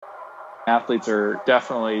Athletes are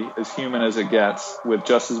definitely as human as it gets, with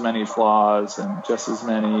just as many flaws and just as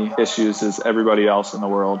many issues as everybody else in the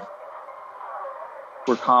world.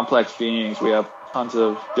 We're complex beings. We have tons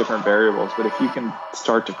of different variables, but if you can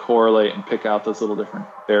start to correlate and pick out those little different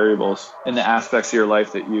variables in the aspects of your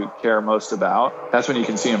life that you care most about, that's when you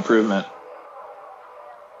can see improvement.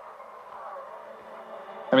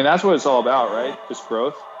 I mean, that's what it's all about, right? Just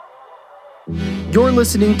growth. You're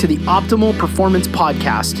listening to the Optimal Performance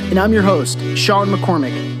Podcast, and I'm your host, Sean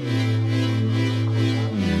McCormick.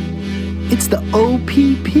 It's the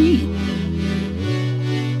OPP.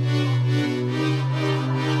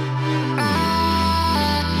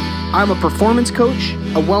 I'm a performance coach,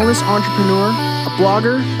 a wellness entrepreneur, a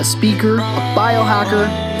blogger, a speaker, a biohacker,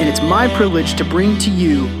 and it's my privilege to bring to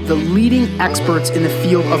you the leading experts in the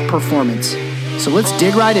field of performance. So let's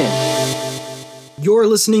dig right in. You're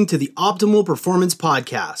listening to the Optimal Performance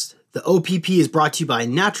Podcast. The OPP is brought to you by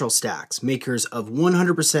Natural Stacks, makers of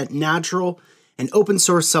 100% natural and open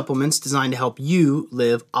source supplements designed to help you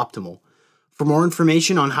live optimal. For more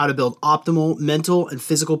information on how to build optimal mental and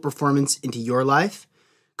physical performance into your life,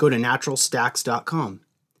 go to naturalstacks.com.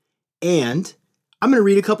 And I'm going to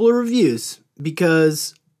read a couple of reviews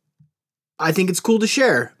because I think it's cool to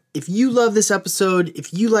share. If you love this episode,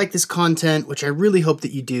 if you like this content, which I really hope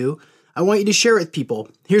that you do, I want you to share it with people.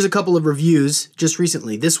 Here's a couple of reviews just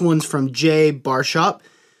recently. This one's from Jay Barshop.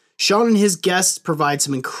 Sean and his guests provide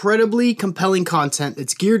some incredibly compelling content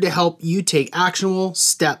that's geared to help you take actionable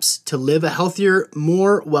steps to live a healthier,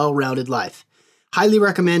 more well-rounded life. Highly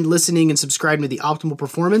recommend listening and subscribing to the Optimal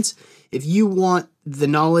Performance if you want the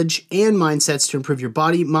knowledge and mindsets to improve your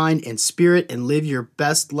body, mind, and spirit and live your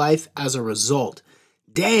best life as a result.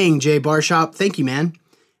 Dang, Jay Barshop. Thank you, man.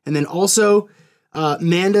 And then also,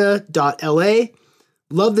 Manda.la,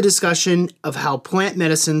 love the discussion of how plant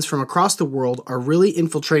medicines from across the world are really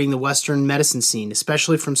infiltrating the Western medicine scene,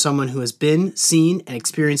 especially from someone who has been, seen, and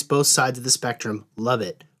experienced both sides of the spectrum. Love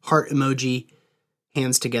it. Heart emoji,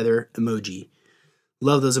 hands together emoji.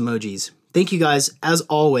 Love those emojis. Thank you guys, as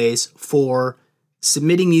always, for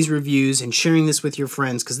submitting these reviews and sharing this with your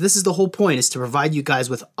friends, because this is the whole point, is to provide you guys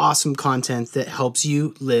with awesome content that helps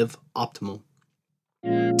you live optimal.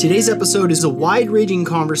 Today's episode is a wide-ranging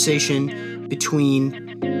conversation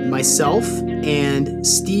between myself and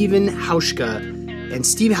Steven Hauschka. And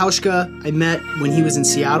Steve Hauschka, I met when he was in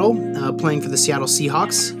Seattle, playing for the Seattle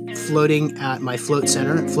Seahawks, floating at my float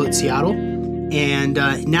center at Float Seattle. And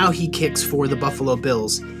now he kicks for the Buffalo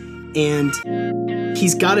Bills. And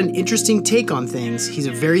he's got an interesting take on things. He's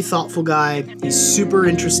a very thoughtful guy. He's super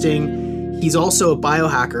interesting. He's also a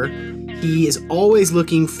biohacker. He is always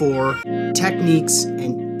looking for techniques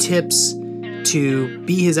and tips to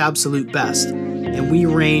be his absolute best. And we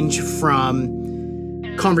range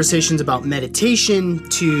from conversations about meditation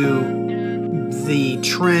to the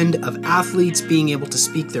trend of athletes being able to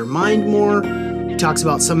speak their mind more. He talks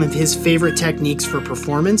about some of his favorite techniques for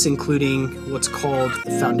performance, including what's called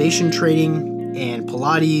foundation training and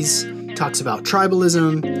Pilates. He talks about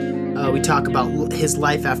tribalism. We talk about his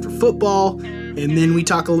life after football. And then we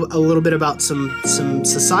talk a little bit about some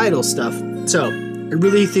societal stuff. So I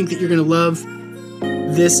really think that you're going to love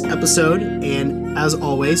this episode. And as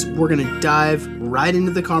always, we're going to dive right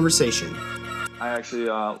into the conversation. I actually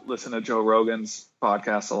listen to Joe Rogan's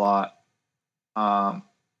podcast a lot.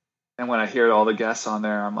 And when I hear all the guests on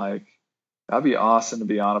there, I'm like, that'd be awesome to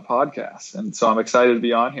be on a podcast. And so I'm excited to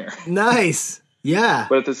be on here. Nice. Yeah.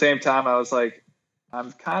 But at the same time, I was like,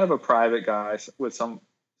 I'm kind of a private guy with some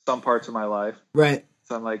parts of my life. Right.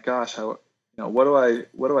 So I'm like, gosh, what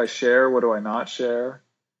do I share? What do I not share?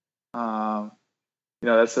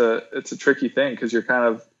 It's a tricky thing because you're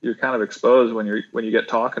kind of exposed when you get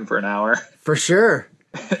talking for an hour. For sure.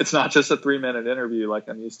 It's not just a 3-minute interview like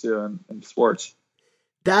I'm used to in sports.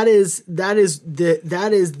 That is the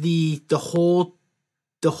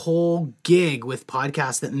whole gig with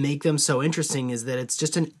podcasts that make them so interesting, is that it's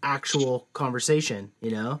just an actual conversation,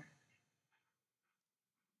 you know?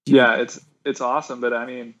 Yeah, it's awesome, but I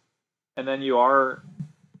mean, and then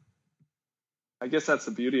I guess that's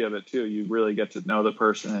the beauty of it too. You really get to know the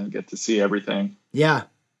person and get to see everything. Yeah.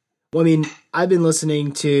 Well, I mean, I've been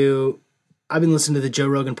listening to the Joe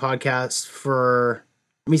Rogan podcast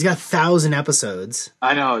he's got 1,000 episodes.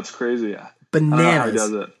 I know, it's crazy. Bananas. I don't know how he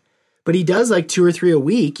does it. But he does like 2 or 3 a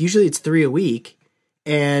week. Usually it's 3 a week.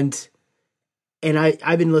 And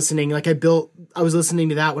I've been listening, I was listening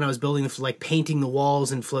to that when I was building painting the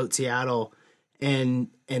walls in Float Seattle and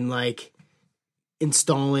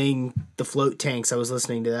installing the float tanks. I was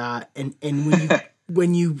listening to that. And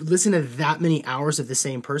when you listen to that many hours of the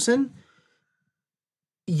same person,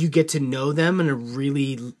 you get to know them in a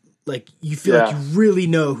really like you feel like you really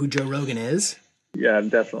know who Joe Rogan is. Yeah,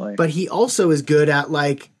 definitely. But he also is good at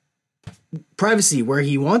like privacy where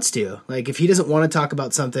he wants to. Like if he doesn't want to talk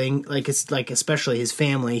about something, like it's like especially his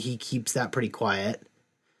family, he keeps that pretty quiet.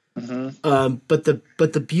 Mm-hmm. But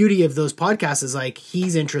the beauty of those podcasts is like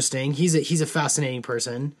he's interesting. He's a fascinating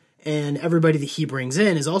person, and everybody that he brings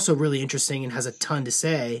in is also really interesting and has a ton to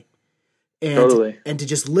say. And, totally. And to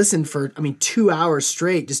just listen for 2 hours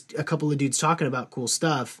straight, just a couple of dudes talking about cool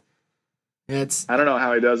stuff. I don't know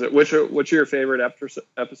how he does it. What's your favorite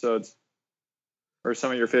episodes, or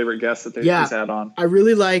some of your favorite guests that he's had on? I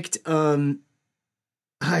really liked. Dude,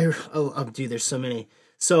 there's so many.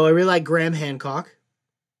 So I really like Graham Hancock.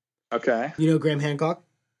 Okay. You know Graham Hancock?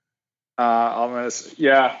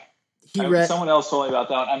 Yeah. Someone else told me about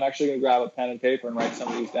that. I'm actually going to grab a pen and paper and write some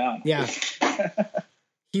of these down. Yeah.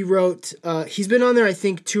 He wrote, he's been on there, I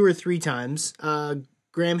think, 2 or 3 times.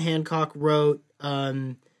 Graham Hancock wrote,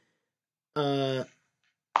 oh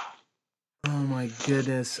my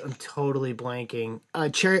goodness, I'm totally blanking.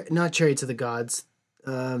 Not Chariots of the Gods.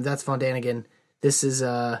 That's Von Daniken. This is,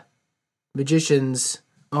 Magicians.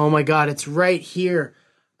 Oh my God, it's right here.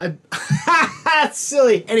 That's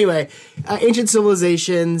silly. Anyway, Ancient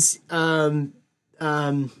Civilizations.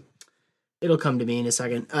 It'll come to me in a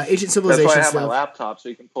second. Ancient Civilizations. That's why I have my laptop, so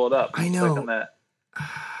you can pull it up. I know. Click on that.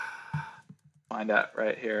 Find that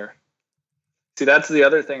right here. See, that's the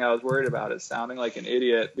other thing I was worried about, is sounding like an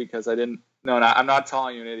idiot because I didn't. No, I'm not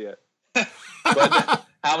calling you an idiot. But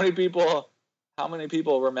how many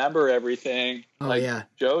people remember everything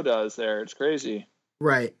Joe does there? It's crazy.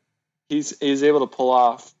 Right. He's able to pull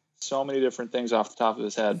off so many different things off the top of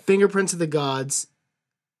his head. Fingerprints of the Gods,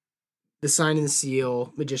 The Sign and the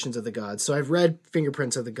Seal, Magicians of the Gods. So I've read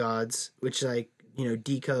Fingerprints of the Gods, which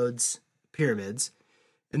decodes pyramids.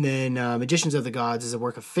 And then Magicians of the Gods is a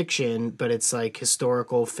work of fiction, but it's like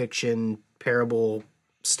historical fiction, parable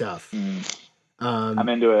stuff. I'm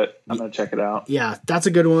into it. I'm going to check it out. Yeah, that's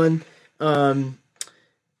a good one.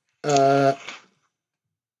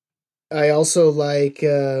 I also like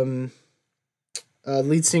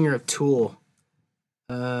lead singer of Tool.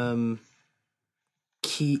 That's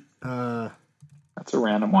a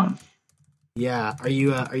random one. Yeah, are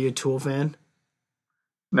you a Tool fan?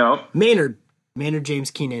 No. Maynard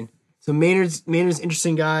James Keenan. So Maynard's an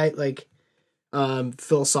interesting guy, like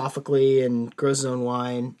philosophically, and grows his own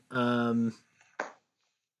wine.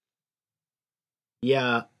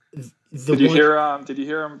 Yeah. Did you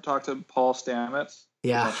hear him talk to Paul Stamets?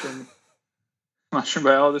 Yeah. Mushroom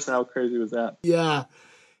biologist. How crazy was that? Yeah.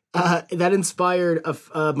 That inspired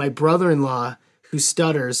my brother-in-law, who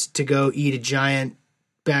stutters, to go eat a giant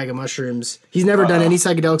bag of mushrooms. He's never done any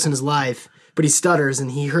psychedelics in his life, but he stutters,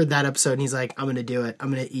 and he heard that episode, and he's like, I'm going to do it.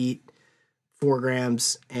 I'm going to eat 4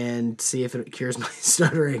 grams and see if it cures my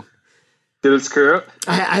stuttering. Did it screw up?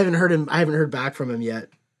 I haven't heard back from him yet.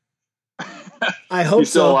 I hope he's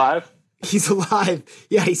still so. alive? He's alive.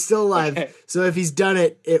 Yeah, he's still alive. Okay. So if he's done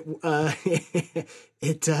it, it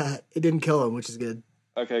didn't kill him, which is good.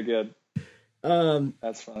 Okay, good.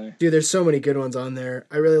 That's funny. Dude, there's so many good ones on there.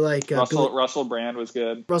 I really like Russell Brand was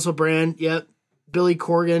good. Russell Brand, yep. Billy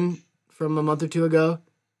Corgan from a month or 2 ago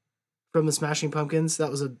from the Smashing Pumpkins.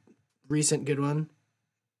 That was a recent good one.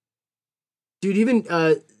 Dude, even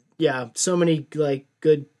so many like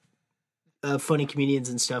good funny comedians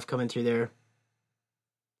and stuff coming through there.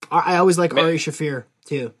 I always like Ari Shaffir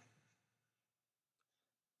too.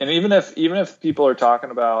 And even if people are talking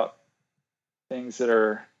about things that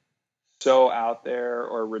are so out there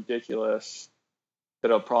or ridiculous that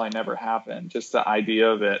it'll probably never happen, just the idea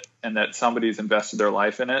of it and that somebody's invested their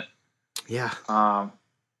life in it. Yeah. I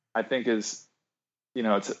think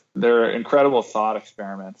they're incredible thought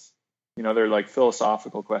experiments. They're like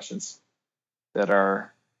philosophical questions that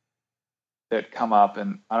come up,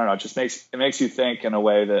 and I don't know, it makes you think in a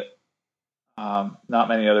way that not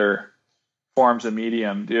many other forms of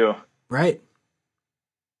medium do. Right.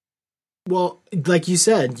 Well, like you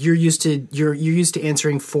said, you're used to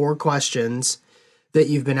answering 4 questions that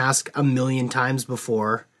you've been asked a million times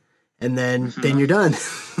before, and then you're done.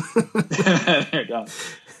 You're done.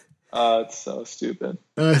 It's so stupid.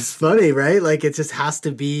 It's funny, right? Like it just has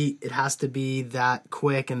to be that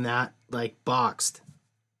quick and that like boxed.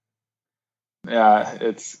 Yeah,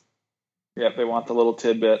 they want the little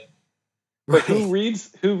tidbit. But right.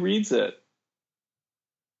 Who reads it?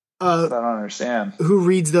 I don't understand. Who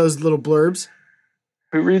reads those little blurbs?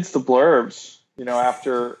 Who reads the blurbs?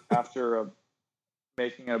 After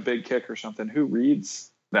making a big kick or something, who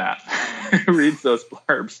reads that? Who reads those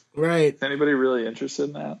blurbs? Right. Is anybody really interested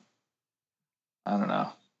in that? I don't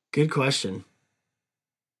know. Good question.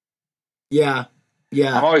 Yeah.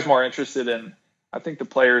 Yeah. I'm always more interested in, I think the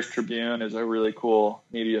Players Tribune is a really cool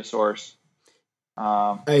media source.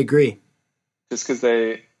 I agree. Just because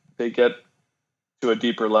they get to a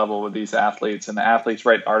deeper level with these athletes, and the athletes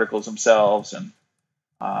write articles themselves and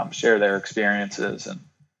share their experiences. And,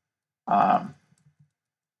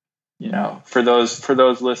 for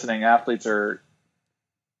those listening, athletes are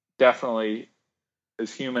definitely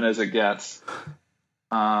as human as it gets,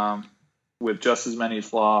 with just as many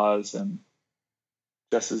flaws and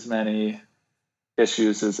just as many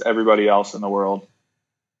issues as everybody else in the world.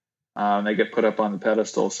 They get put up on the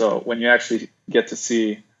pedestal. So when you actually get to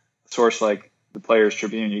see a source like the Players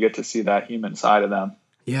Tribune, you get to see that human side of them.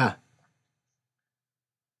 Yeah.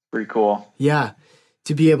 Pretty cool. Yeah.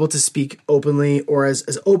 To be able to speak openly, or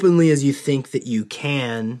as openly as you think that you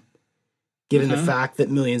can, given the fact that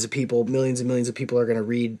millions and millions of people are going to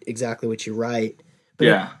read exactly what you write.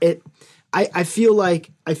 But I feel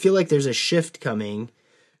like there's a shift coming,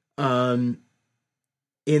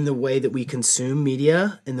 in the way that we consume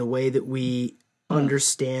media, in the way that we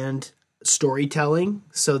understand storytelling,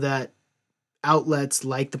 so that outlets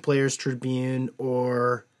like the Players Tribune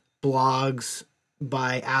or blogs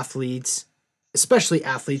by athletes, especially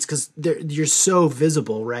athletes, because you're so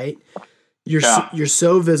visible, right? You're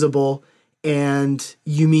so visible, and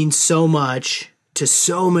you mean so much to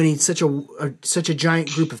so many, such a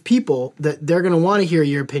giant group of people, that they're going to want to hear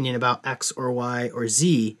your opinion about X or Y or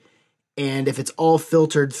Z. And if it's all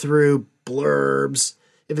filtered through blurbs,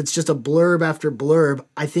 if it's just a blurb after blurb,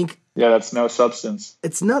 I think that's no substance.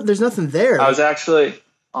 There's nothing there. I was actually,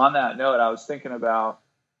 on that note, I was thinking about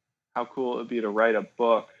how cool it would be to write a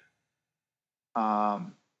book. A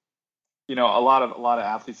lot of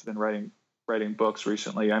athletes have been writing books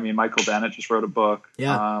recently. I mean, Michael Bennett just wrote a book.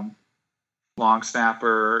 Yeah. Long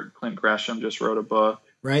snapper Clint Gresham just wrote a book.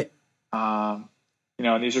 Right. And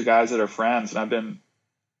these are guys that are friends, and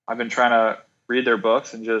I've been trying to read their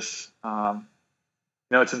books, and just,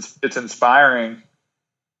 it's inspiring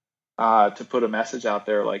to put a message out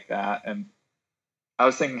there like that. And I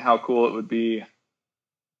was thinking how cool it would be.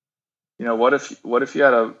 What if you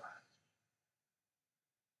had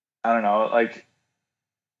like,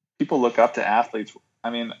 people look up to athletes.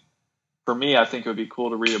 I mean, for me, I think it would be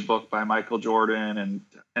cool to read a book by Michael Jordan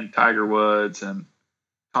and Tiger Woods and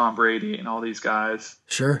Tom Brady and all these guys.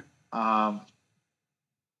 Sure.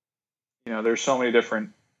 There's so many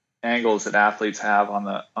different angles that athletes have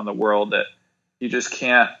on the world that you just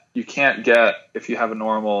can't get if you have a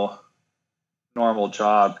normal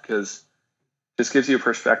job, because it just gives you a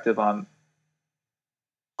perspective on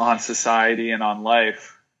society and on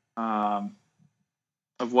life, of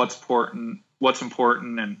what's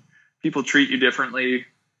important, and people treat you differently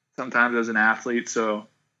sometimes as an athlete. So,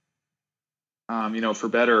 for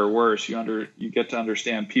better or worse, you get to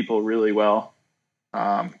understand people really well.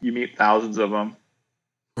 You meet thousands of them,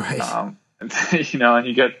 right? And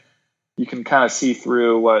you can kind of see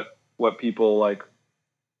through what people like.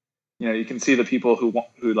 You can see the people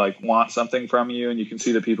who like want something from you, and you can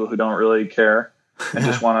see the people who don't really care and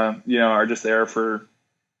just want to, are just there for,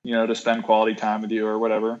 to spend quality time with you or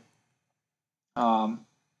whatever. So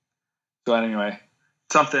anyway,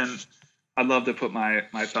 something I'd love to put my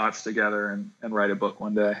thoughts together and write a book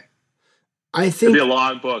one day. I think it'd be a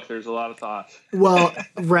long book. There's a lot of thoughts. Well,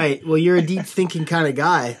 right. Well, you're a deep thinking kind of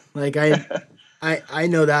guy. Like I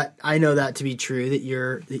know that to be true, that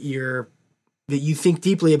you think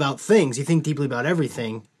deeply about things. You think deeply about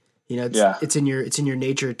everything. It's in your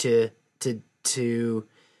nature to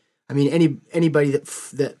I mean, anybody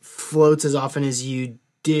that floats as often as you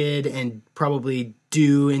did and probably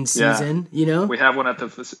do in season, we have one at the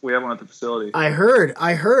facility. I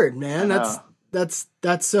heard, man. That's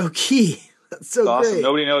so key. That's so awesome. Great.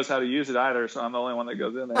 Nobody knows how to use it either, so I'm the only one that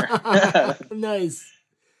goes in there. Nice.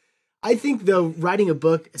 I think, though, writing a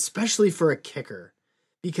book, especially for a kicker,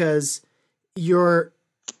 because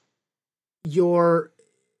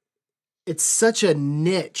it's such a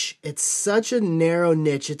niche. It's such a narrow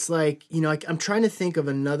niche. It's like, I'm trying to think of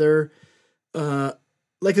another,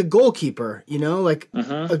 like a goalkeeper,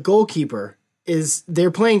 a goalkeeper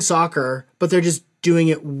they're playing soccer, but they're just doing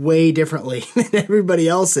it way differently than everybody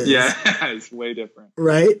else is. Yeah, it's way different.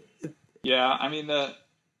 Right? Yeah, I mean, the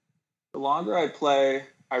longer I play,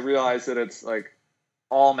 I realize that it's like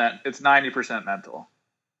it's 90% mental.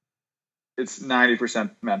 It's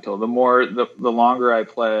 90% mental. The longer I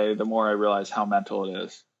play, the more I realize how mental it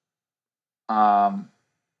is.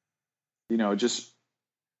 Just,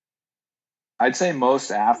 I'd say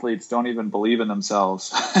most athletes don't even believe in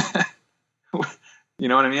themselves. You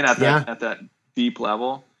know what I mean? At that deep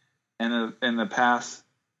level. And in the past,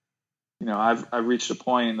 I've reached a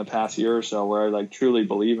point in the past year or so where I like truly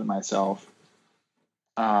believe in myself.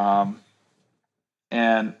 And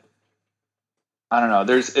I don't know,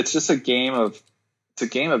 it's just a game of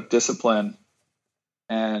discipline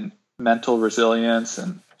and mental resilience,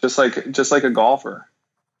 and just like a golfer.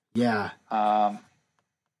 Yeah.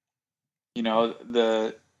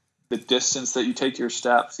 The distance that you take your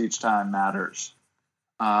steps each time matters.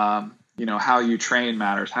 How you train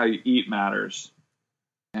matters, how you eat matters.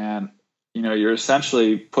 And, you're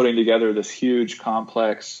essentially putting together this huge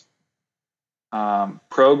complex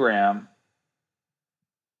program,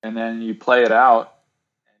 and then you play it out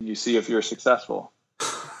and you see if you're successful.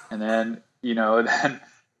 And then,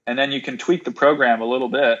 and then you can tweak the program a little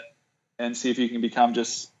bit and see if you can become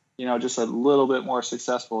just a little bit more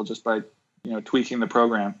successful just by, tweaking the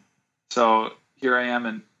program. So here I am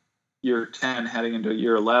in year 10 heading into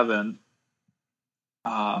year 11.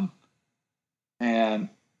 And,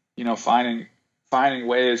 finding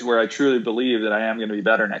ways where I truly believe that I am going to be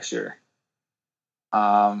better next year.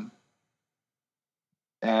 And,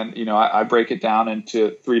 I break it down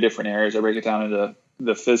into 3 different areas. I break it down into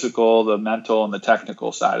the physical, the mental, and the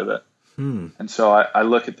technical side of it. And so I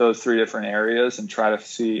look at those 3 different areas and try to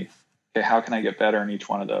see, okay, how can I get better in each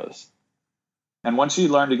one of those? And once you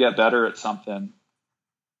learn to get better at something,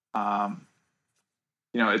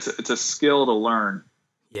 it's a skill to learn.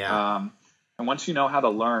 Yeah. And once you know how to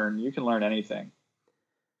learn, you can learn anything.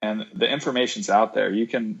 And the information's out there. A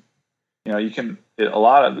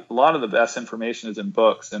lot of the best information is in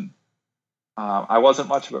books. And I wasn't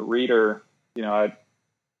much of a reader. I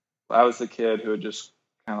was the kid who would just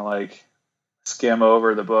kind of like skim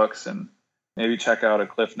over the books and maybe check out a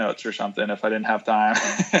Cliff Notes or something if I didn't have time.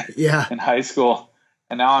 Yeah. In high school.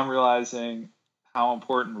 And now I'm realizing how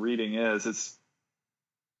important reading is. It's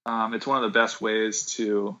one of the best ways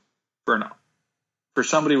for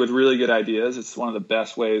somebody with really good ideas. It's one of the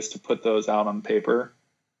best ways to put those out on paper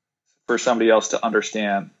for somebody else to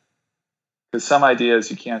understand. Because some ideas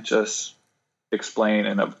you can't just explain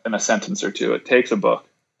in a sentence or two. It takes a book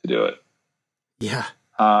to do it. Yeah.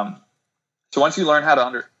 So once you learn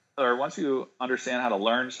once you understand how to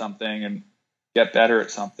learn something and get better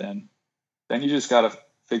at something, then you just got to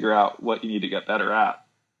figure out what you need to get better at.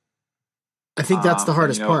 I think that's the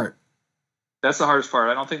hardest part. That's the hardest part.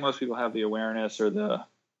 I don't think most people have the awareness or the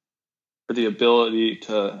ability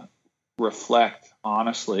to reflect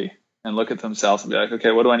honestly and look at themselves and be like,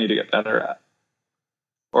 okay, what do I need to get better at?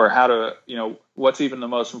 Or how to, what's even the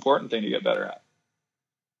most important thing to get better at?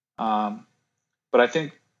 But I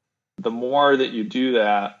think the more that you do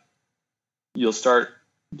that, you'll start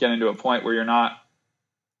getting to a point where you're not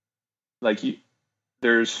like you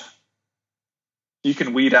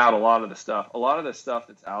can weed out a lot of the stuff. A lot of the stuff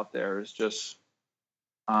that's out there is just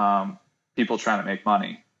people trying to make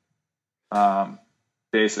money.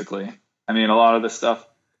 Basically, I mean, a lot of the stuff,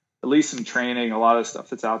 at least in training, a lot of the stuff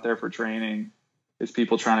that's out there for training is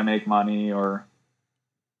people trying to make money, or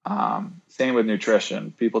same with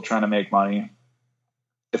nutrition, people trying to make money.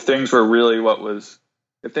 If things were really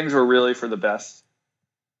for the best,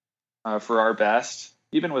 for our best,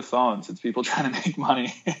 even with phones, it's people trying to make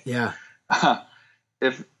money. Yeah.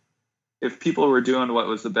 If people were doing what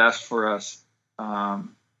was the best for us, I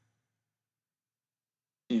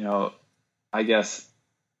guess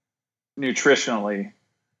nutritionally,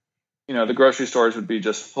 the grocery stores would be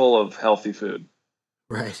just full of healthy food.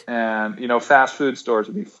 Right. And, fast food stores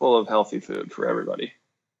would be full of healthy food for everybody.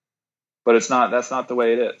 But that's not the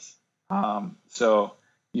way it is. So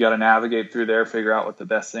you got to navigate through there, figure out what the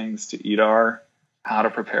best things to eat are, how to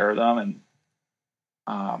prepare them. And,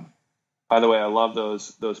 by the way, I love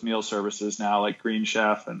those meal services now, like Green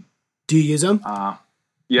Chef. And do you use them?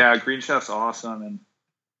 Yeah, Green Chef's awesome. And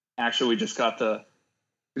actually, we just got the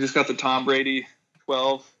Tom Brady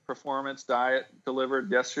 12 performance diet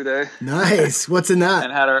delivered yesterday. Nice. What's in that?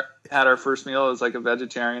 And had our first meal. It was like a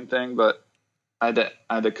vegetarian thing, but I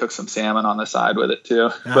had to cook some salmon on the side with it too.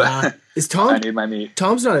 But is Tom? I need my meat.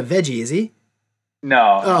 Tom's not a veggie, is he?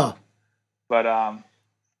 No. Oh. But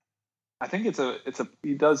I think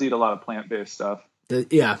he does eat a lot of plant-based stuff.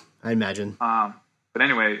 Yeah, I imagine. But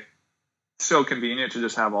anyway, it's so convenient to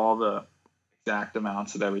just have all the exact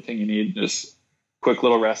amounts of everything you need. Just quick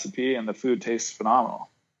little recipe, and the food tastes phenomenal.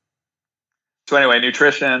 So anyway,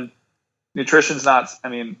 nutrition's not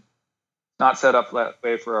set up that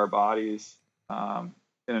way for our bodies. From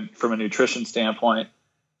a nutrition standpoint,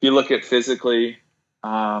 if you look at physically,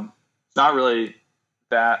 it's not really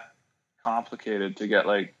that complicated to get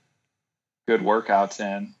like good workouts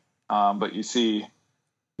in. But you see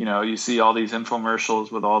all these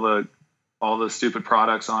infomercials with all the stupid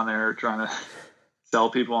products on there trying to sell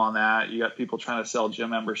people on that. You got people trying to sell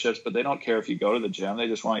gym memberships, but they don't care if you go to the gym. They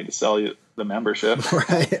just want you to sell you the membership.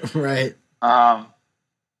 Right. I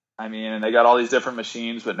mean, and they got all these different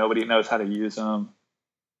machines, but nobody knows how to use them.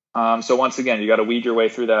 So once again, you got to weed your way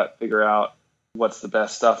through that, figure out what's the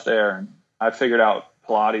best stuff there. And I figured out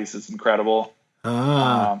Pilates is incredible.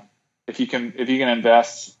 If you can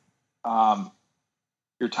invest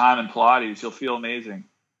your time in Pilates, you'll feel amazing.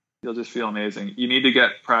 You'll just feel amazing. You need to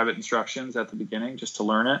get private instructions at the beginning just to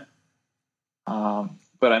learn it.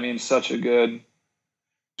 But I mean, such a good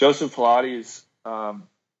Joseph Pilates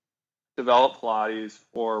developed Pilates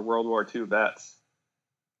for World War II vets.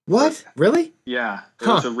 What? Really? Yeah. It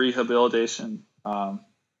was a rehabilitation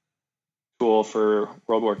tool for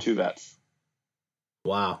World War II vets.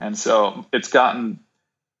 Wow. And so it's gotten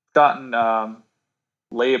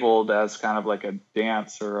labeled as kind of like a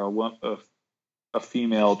dance or a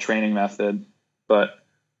female training method, but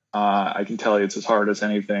I can tell you it's as hard as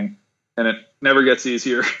anything, and it never gets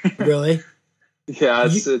easier. Really? Yeah,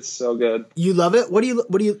 it's so good. You love it? What do you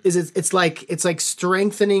is it? It's like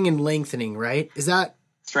strengthening and lengthening, right? Is that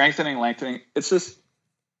strengthening, lengthening? It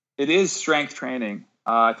is strength training.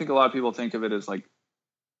 I think a lot of people think of it as like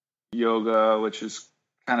yoga, which is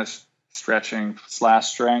kind of stretching /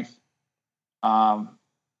 strength. The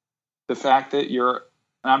fact that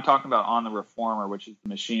and I'm talking about on the reformer, which is the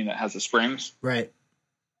machine that has the springs. Right.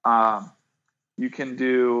 You can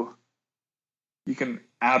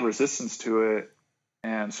add resistance to it.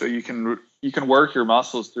 And so you can work your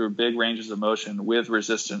muscles through big ranges of motion with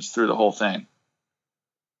resistance through the whole thing,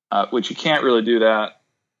 which you can't really do that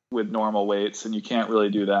with normal weights, and you can't really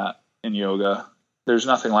do that in yoga. There's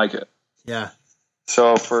nothing like it. Yeah.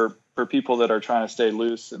 So for people that are trying to stay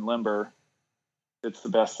loose and limber, it's the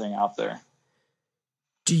best thing out there.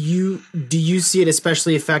 Do you see it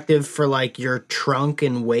especially effective for like your trunk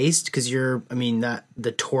and waist? Because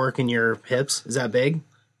the torque in your hips, is that big?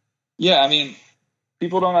 Yeah, I mean,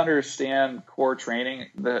 people don't understand core training.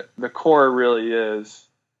 The core really is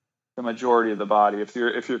the majority of the body. If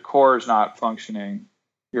your core is not functioning,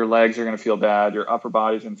 your legs are going to feel bad. Your upper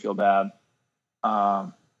body's going to feel bad.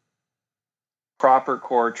 Proper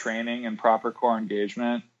core training and proper core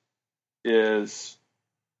engagement I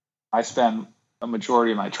spend a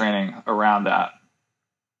majority of my training around that.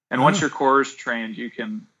 And once your core is trained, you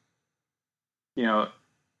can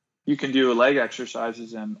do leg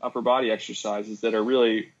exercises and upper body exercises that are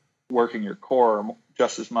really working your core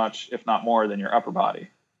just as much, if not more, than your upper body.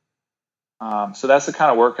 So that's the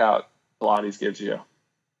kind of workout Pilates gives you.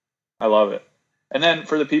 I love it. And then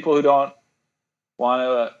for the people who don't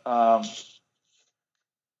want to,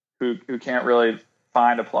 who can't really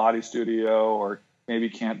find a Pilates studio or maybe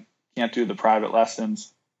can't do the private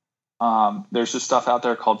lessons, there's this stuff out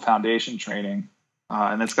there called Foundation Training,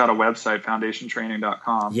 and it's got a website,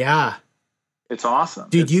 foundationtraining.com. Yeah, it's awesome,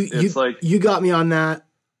 dude. You got me on that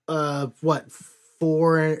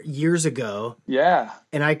 4 years ago. Yeah,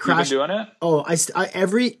 and I crashed. You've been doing it? Oh, I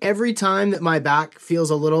every time that my back feels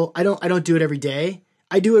a little, I don't do it every day.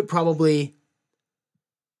 I do it probably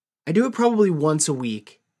once a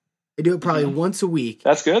week. Once a week.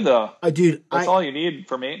 That's good though. Dude, that's all you need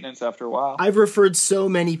for maintenance after a while. I've referred so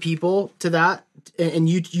many people to that, and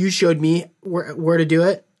you showed me where to do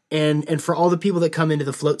it. And for all the people that come into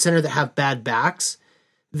the float center that have bad backs,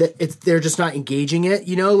 they're just not engaging it,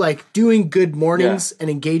 like doing good mornings and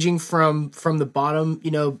engaging from the bottom,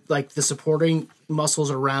 like the supporting muscles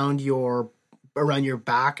around your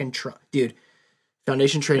back and dude,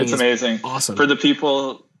 Foundation Training it's amazing. Awesome. For the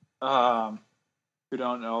people who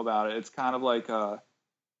don't know about it, it's kind of like it's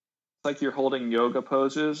like you're holding yoga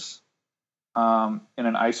poses in an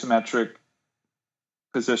isometric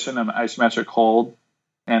position, an isometric hold,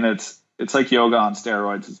 and it's like yoga on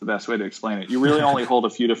steroids is the best way to explain it. You really only hold a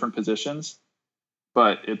few different positions,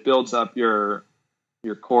 but it builds up your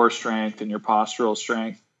core strength and your postural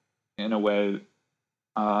strength in a way.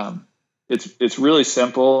 It's really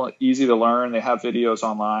simple, easy to learn. They have videos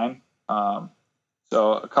online.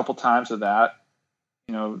 So a couple times of that,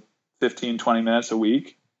 15, 20 minutes a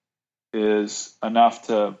week is enough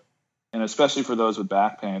and especially for those with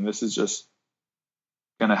back pain, this is just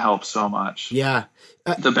going to help so much. Yeah.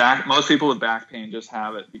 Most people with back pain just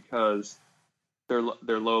have it because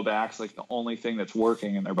their low back's like the only thing that's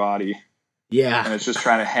working in their body. Yeah. And it's just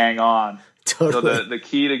trying to hang on. Totally. So the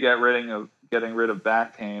key to getting rid of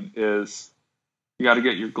back pain is you got to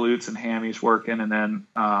get your glutes and hammies working, and then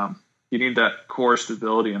you need that core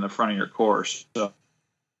stability in the front of your core. So,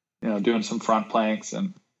 doing some front planks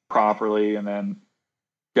and properly, and then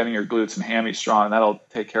getting your glutes and hammies strong, that'll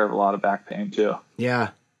take care of a lot of back pain too. Yeah.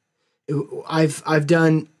 I've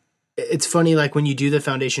done it's funny, like when you do the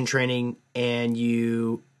foundation training and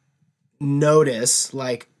you notice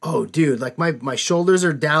like, oh dude, like my shoulders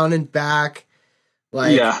are down and back,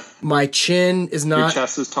 like Yeah. my chin is Your not,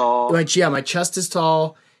 chest is tall. my chest is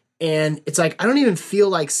tall, and it's like I don't even feel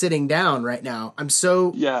like sitting down right now. I'm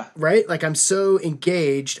so Yeah. right, like I'm so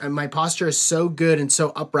engaged, and my posture is so good and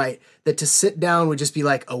so upright that to sit down would just be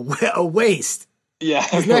like a waste. Yeah.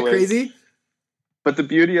 Isn't that crazy? But the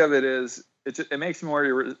beauty of it is it makes me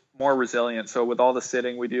more resilient. So with all the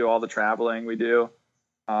sitting we do, all the traveling we do,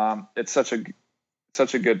 it's such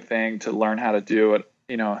a good thing to learn how to do it.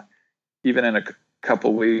 You know, even in a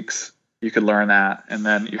couple weeks, you could learn that, and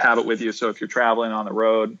then you have it with you. So if you're traveling on the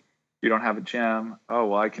road, you don't have a gym. Oh,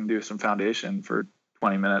 well, I can do some foundation for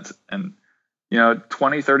 20 minutes. And,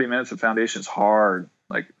 20, 30 minutes of foundation is hard,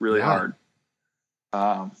 like really hard.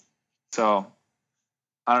 So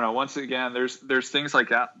I don't know. Once again, there's things like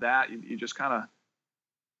that you just kind of,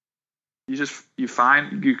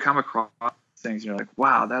 you come across things and you're like,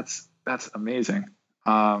 wow, that's amazing.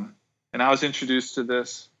 And I was introduced to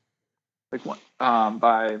this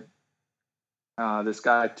by this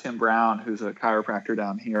guy, Tim Brown, who's a chiropractor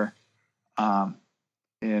down here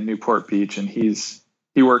in Newport Beach. And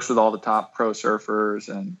he works with all the top pro surfers,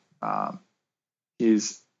 and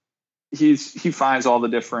he finds all the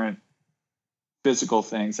different physical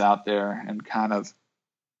things out there and kind of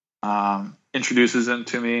introduces them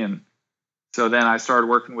to me. And so then I started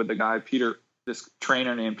working with the guy, this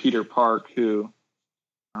trainer named Peter Park, who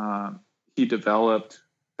he developed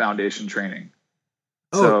foundation training.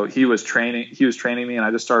 So he was training me, and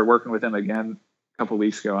I just started working with him again a couple of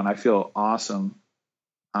weeks ago, and I feel awesome.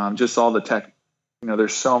 Just all the tech,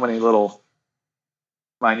 there's so many little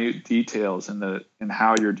minute details in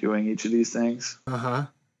how you're doing each of these things.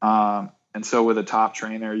 And so with a top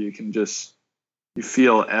trainer, you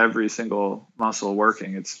feel every single muscle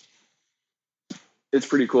working. It's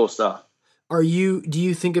pretty cool stuff. Do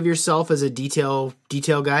you think of yourself as a detail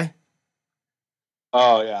guy?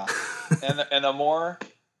 Oh yeah. and the more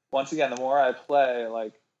I play,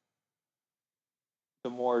 like the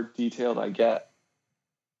more detailed I get.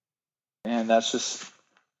 And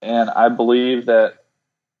I believe that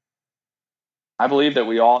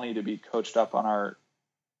we all need to be coached up on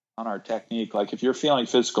our technique. Like if you're feeling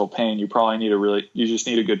physical pain, you probably you just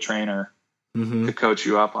need a good trainer to coach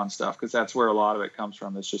you up on stuff, because that's where a lot of it comes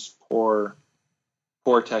from. It's just poor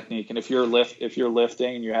technique. And if you're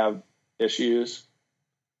lifting and you have issues,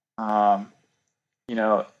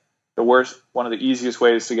 one of the easiest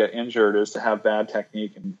ways to get injured is to have bad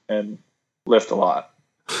technique and lift a lot.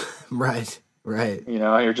 Right.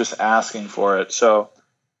 You're just asking for it. So,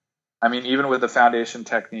 I mean, even with the foundation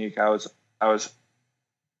technique, I was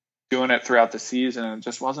doing it throughout the season and it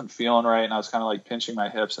just wasn't feeling right. And I was kind of like pinching my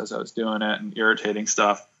hips as I was doing it and irritating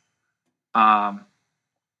stuff. And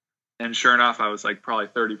sure enough, I was like probably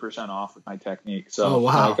 30% off with my technique. So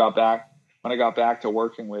when I got back to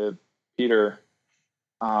working with Peter,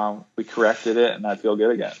 we corrected it and I feel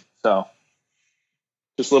good again. So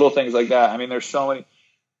just little things like that. I mean, there's so many,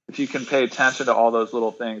 if you can pay attention to all those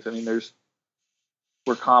little things, I mean,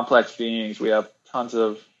 we're complex beings. We have tons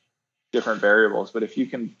of different variables, but if you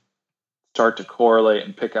can start to correlate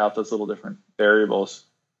and pick out those little different variables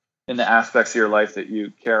in the aspects of your life that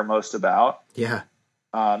you care most about,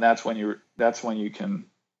 that's when you can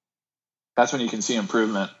see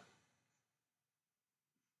improvement.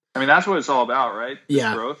 I mean, that's what it's all about, right?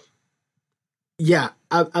 Growth. Yeah,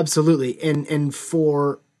 absolutely. And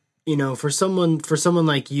for someone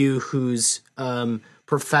like you whose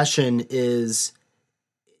profession is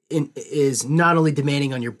not only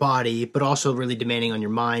demanding on your body, but also really demanding on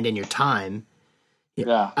your mind and your time.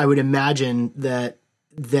 Yeah. I would imagine that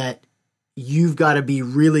you've got to be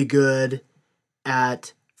really good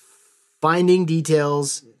at finding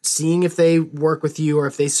details, seeing if they work with you or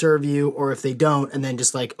if they serve you or if they don't, and then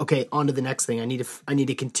just like, okay, on to the next thing. I need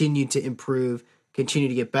to continue to improve, continue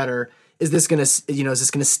to get better. Is this gonna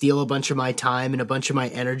steal a bunch of my time and a bunch of my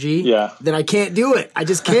energy? Yeah. Then I can't do it. I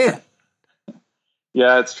just can't.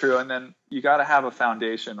 Yeah, it's true. And then you got to have a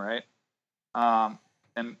foundation, right? And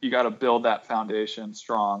you got to build that foundation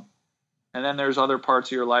strong. And then there's other parts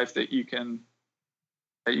of your life that you can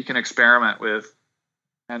experiment with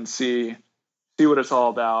and see what it's all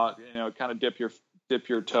about. Kind of dip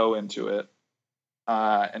your toe into it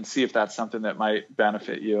and see if that's something that might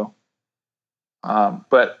benefit you.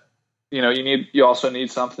 But you also need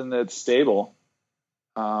something that's stable.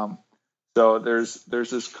 So there's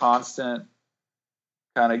this constant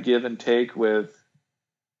kind of give and take with,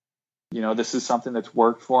 this is something that's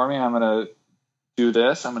worked for me. I'm going to do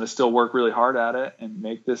this. I'm going to still work really hard at it and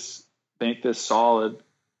make this solid.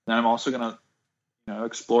 then I'm also going to,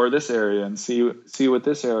 explore this area and see what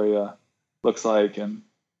this area looks like. And,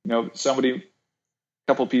 a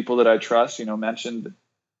couple people that I trust, mentioned,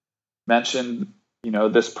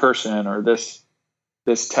 this person or this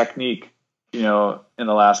technique, in the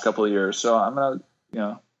last couple of years. So I'm going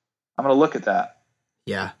to look at that.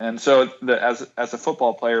 Yeah. And so as a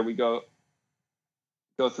football player, we go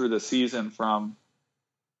through the season from,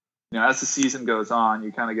 as the season goes on,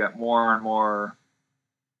 you kind of get more and more,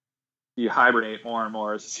 you hibernate more and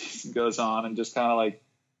more as the season goes on, and just kind of like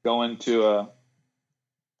go into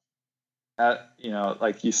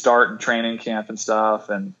like you start in training camp and stuff,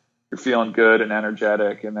 and you're feeling good and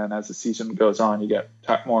energetic. And then as the season goes on, you get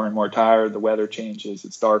more and more tired. The weather changes.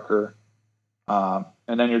 It's darker.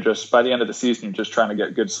 And then you're just, by the end of the season, you're just trying to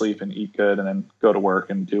get good sleep and eat good and then go to work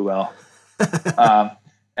and do well.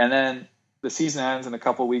 And then the season ends in a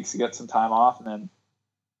couple of weeks, you get some time off. And then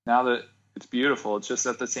now that it's beautiful, it's just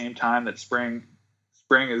at the same time that spring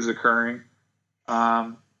is occurring.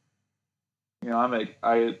 I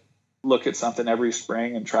look at something every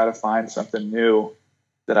spring and try to find something new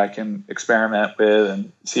that I can experiment with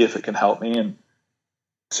and see if it can help me. And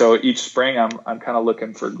so each spring I'm kind of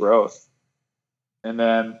looking for growth. And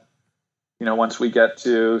then, once we get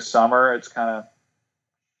to summer, it's kind of,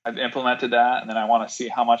 I've implemented that, and then I want to see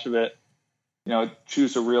how much of it,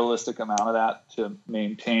 choose a realistic amount of that to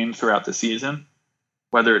maintain throughout the season,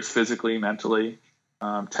 whether it's physically, mentally,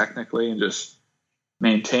 technically, and just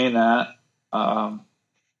maintain that.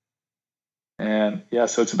 And yeah,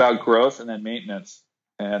 so it's about growth and then maintenance.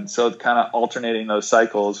 And so it's kind of alternating those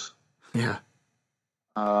cycles. Yeah.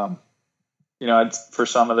 For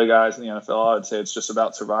some of the guys in the NFL, I would say it's just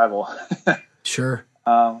about survival. Sure.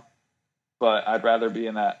 But I'd rather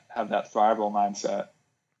have that survival mindset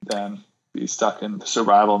than be stuck in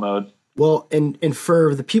survival mode. Well, and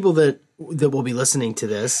for the people that will be listening to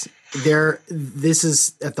this, this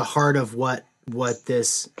is at the heart of what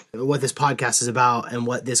this podcast is about and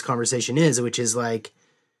what this conversation is, which is like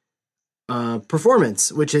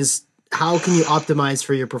performance, which is how can you optimize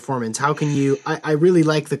for your performance? How can you, I really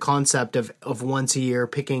like the concept of once a year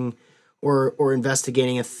picking or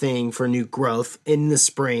investigating a thing for new growth in the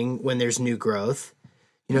spring when there's new growth.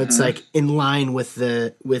 It's like in line with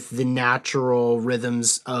the natural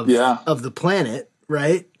rhythms of the planet,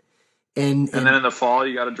 right? And then in the fall,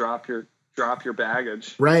 you got to drop your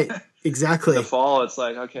baggage. Right. Exactly. In the fall, it's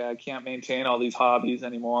like, okay, I can't maintain all these hobbies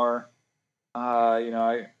anymore.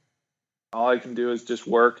 All I can do is just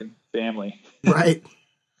work and family. Right.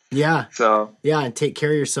 Yeah. So yeah, and take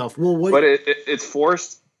care of yourself. Well, but it's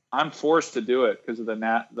forced. I'm forced to do it because of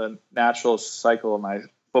the natural cycle of my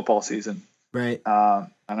football season. Right.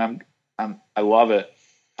 And I love it.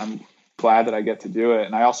 I'm glad that I get to do it.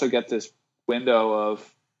 And I also get this window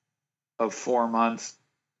of 4 months,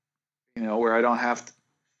 where I don't have to,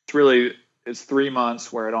 it's 3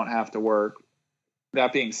 months where I don't have to work.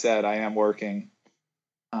 That being said, I am working.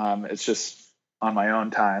 It's just on my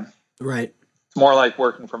own time. Right. It's more like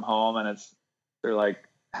working from home, and they're like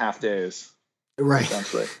half days. Right.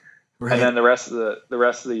 Essentially. Right. And then the rest of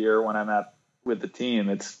the year when I'm with the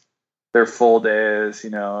team, they're full days,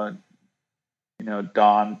 dawn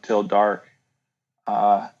till dark.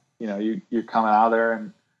 You're coming out of there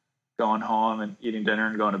and going home and eating dinner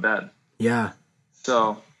and going to bed. Yeah.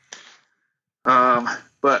 So,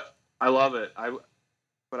 but I love it.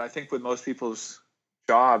 But I think with most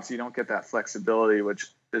jobs, you don't get that flexibility, which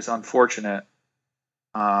is unfortunate.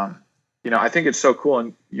 I think it's so cool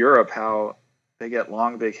in Europe how they get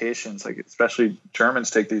long vacations, like especially Germans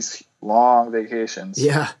take these long vacations.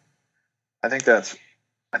 Yeah. I think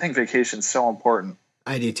vacation's so important.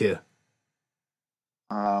 I do too.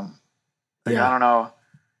 I don't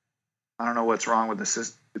know what's wrong with the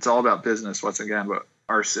system. It's all about business once again, but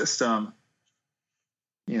our system,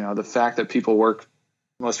 the fact that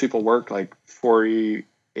most people work like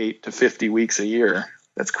 48 to 50 weeks a year.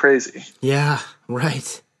 That's crazy. Yeah,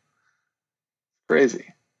 right.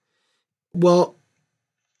 Crazy. Well,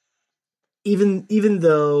 even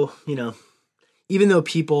though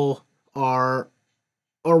people are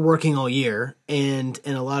working all year and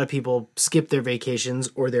a lot of people skip their vacations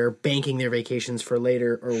or they're banking their vacations for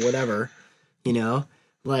later or whatever,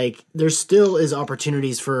 like there still is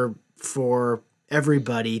opportunities for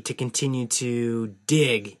everybody to continue to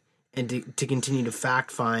dig and to continue to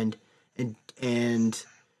fact find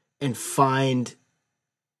and find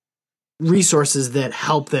resources that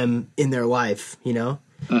help them in their life,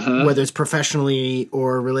 whether it's professionally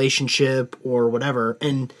or relationship or whatever.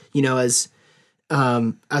 And, as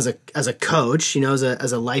a coach, as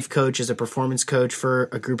a life coach, as a performance coach for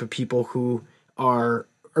a group of people who are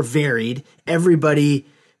varied, everybody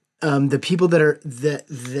the people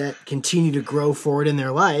that continue to grow forward in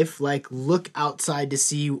their life, like look outside to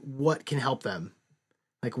see what can help them.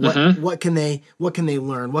 Like what can they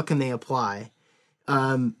learn? What can they apply?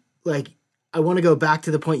 Like I want to go back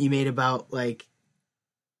to the point you made about like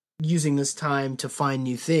using this time to find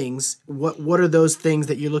new things. What are those things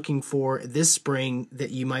that you're looking for this spring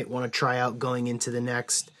that you might want to try out going into the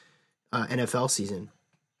next NFL season?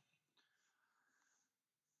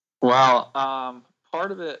 Well,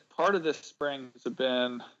 part of this spring has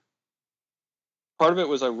been, part of it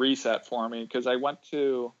was a reset for me because I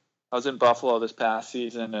was in Buffalo this past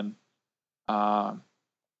season, and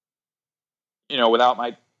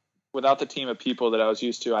without the team of people that I was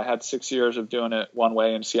used to, I had 6 years of doing it one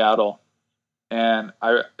way in Seattle, and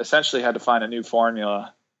I essentially had to find a new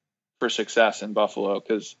formula for success in Buffalo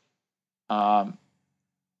because I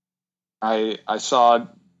saw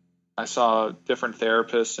different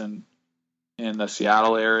therapists in the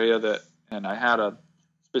Seattle area and I had a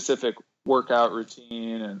specific workout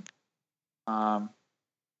routine,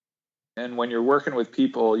 and when you're working with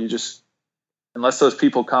people, unless those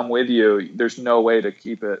people come with you, there's no way to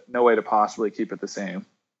possibly keep it the same.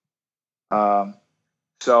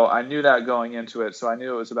 So I knew that going into it. So I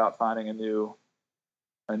knew it was about finding a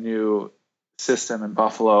new system in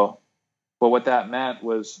Buffalo. But what that meant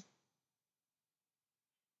was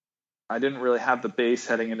I didn't really have the base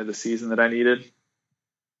heading into the season that I needed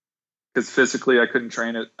because physically I couldn't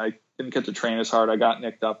train it. I didn't get to train as hard. I got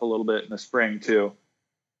nicked up a little bit in the spring too.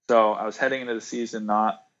 So I was heading into the season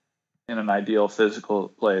not in an ideal physical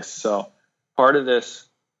place. So part of this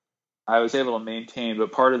I was able to maintain,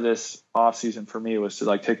 but part of this off season for me was to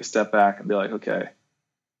like take a step back and be like, okay,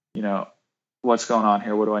 what's going on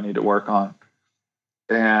here? What do I need to work on?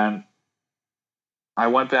 And I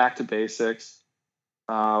went back to basics.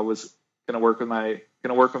 Was going to work with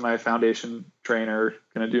my foundation trainer,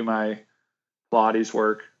 going to do my Pilates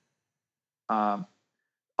work. On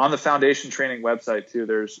the foundation training website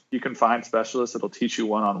too, you can find specialists that'll teach you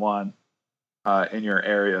one-on-one in your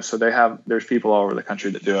area. So there's people all over the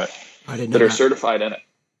country that do it, that are certified in it.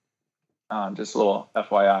 Just a little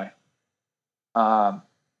FYI.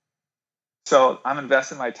 So I'm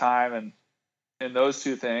investing my time in those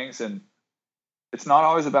two things, and it's not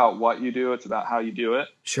always about what you do, it's about how you do it.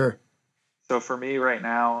 Sure. So for me right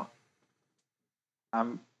now,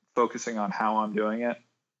 I'm focusing on how I'm doing it,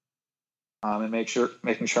 and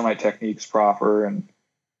making sure my technique's proper, and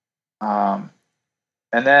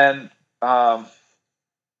then the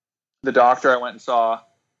doctor I went and saw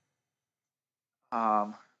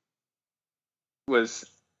was,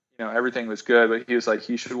 everything was good, but he was like,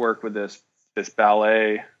 he should work with this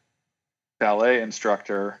ballet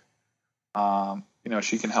instructor.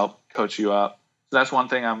 She can help coach you up. So that's one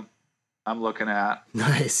thing I'm looking at.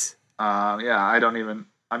 Nice. I'm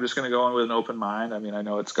just going to go in with an open mind. I mean, I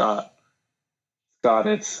know it's got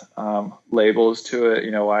its labels to it,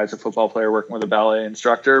 why is a football player working with a ballet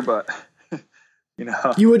instructor, but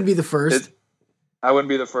you wouldn't be the first. I wouldn't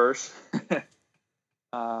be the first.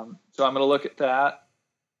 So I'm going to look at that.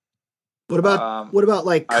 What about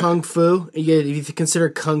like Kung Fu? You consider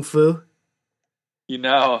Kung Fu?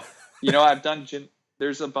 I've done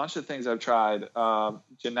there's a bunch of things I've tried.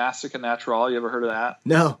 Gymnastica Natural, you ever heard of that?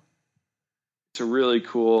 No. It's a really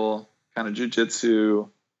cool kind of jiu-jitsu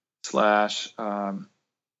 /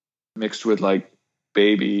 mixed with like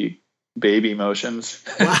baby motions.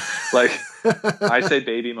 Like I say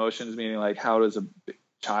baby motions, meaning like how does a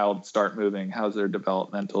child start moving? How's their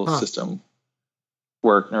developmental system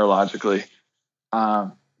work neurologically?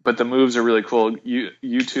 But the moves are really cool.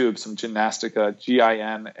 YouTube some Gymnastica,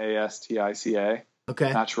 Ginastica.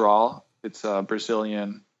 Okay. Natural. It's a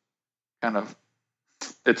Brazilian kind of.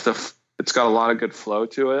 It's got a lot of good flow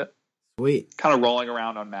to it. Sweet. Kind of rolling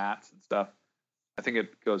around on mats and stuff. I think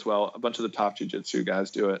it goes well. A bunch of the top jiu-jitsu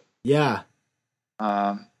guys do it. Yeah.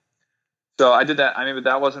 So I did that. I mean, but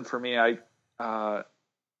that wasn't for me. I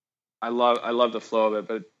love the flow of it,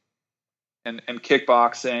 but and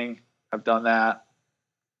kickboxing, I've done that.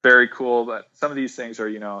 Very cool, but some of these things are,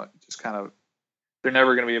 just kind of, they're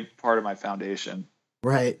never going to be a part of my foundation.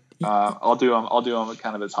 Right. I'll do them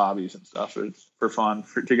kind of as hobbies and stuff. It's for fun,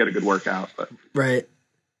 to get a good workout. But right.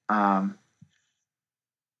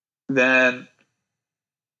 Then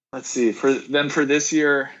let's see. For this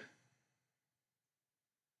year,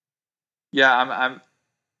 yeah, I'm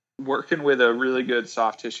working with a really good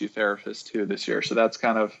soft tissue therapist too this year. So that's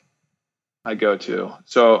kind of my go-to.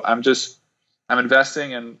 So I'm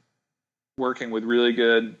investing in working with really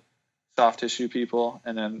good soft tissue people,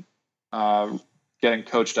 and then getting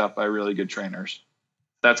coached up by really good trainers.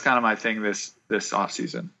 That's kind of my thing this off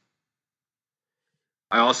season.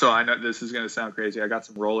 I know this is going to sound crazy. I got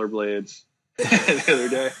some rollerblades the other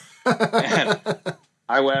day. And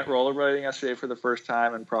I went rollerblading yesterday for the first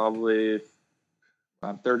time in probably,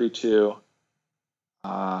 I'm 32.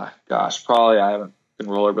 Probably I haven't been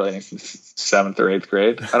rollerblading since 7th or 8th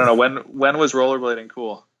grade. I don't know when was rollerblading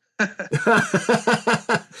cool. I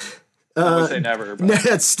would say never. But.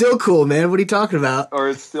 That's still cool, man. What are you talking about? Or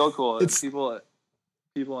it's still cool.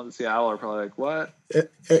 People in Seattle are probably like, "What?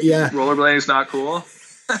 Yeah, rollerblading is not cool."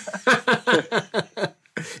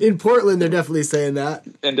 In Portland, they're definitely saying that.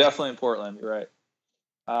 And definitely in Portland, you're right.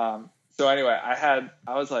 So anyway, I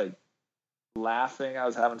was like laughing. I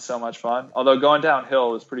was having so much fun. Although going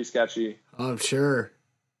downhill was pretty sketchy. Oh, I'm sure.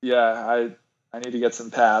 Yeah, I need to get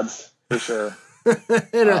some pads for sure.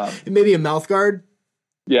 And maybe a mouth guard.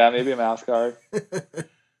 Yeah, maybe a mouth guard.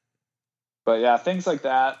 But yeah, things like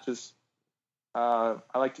that. Just I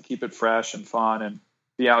like to keep it fresh and fun and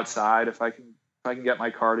be outside. If I can get my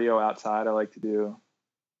cardio outside, I like to do.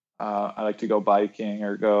 I like to go biking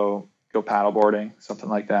or go paddleboarding, something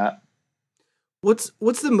like that. What's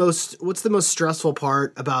the most stressful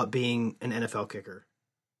part about being an NFL kicker?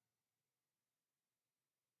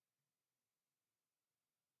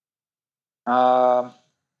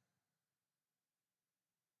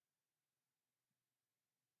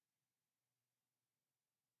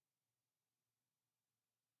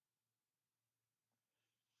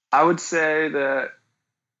 I would say that,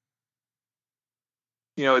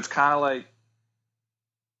 it's kind of like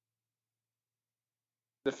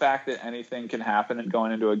the fact that anything can happen and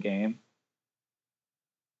going into a game.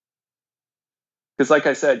 Because like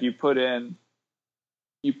I said, you put in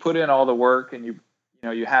all the work and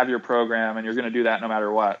you have your program and you're going to do that no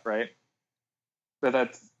matter what, right? But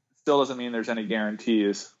that still doesn't mean there's any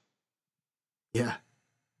guarantees. Yeah.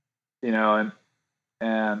 And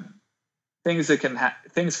things can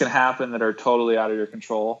happen that are totally out of your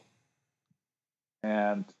control.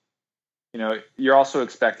 And, you're also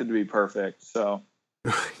expected to be perfect. So,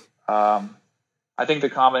 I think the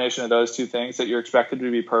combination of those two things, that you're expected to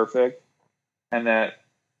be perfect and that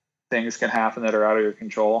things can happen that are out of your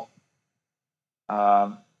control.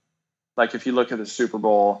 Like if you look at the Super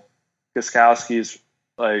Bowl, Gostkowski's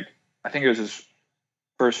I think it was his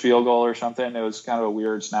first field goal or something. It was kind of a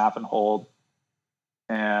weird snap and hold.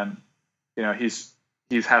 And,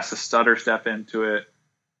 he has to stutter step into it.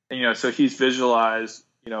 And, so he's visualized,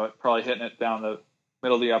 probably hitting it down the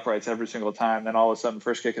middle of the uprights every single time. Then all of a sudden,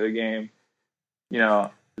 first kick of the game,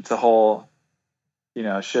 it's a whole,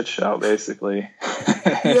 shit show basically.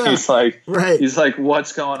 Yeah, he's like, right. He's like,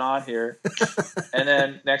 what's going on here? And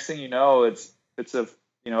then next thing you know, it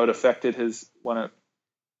affected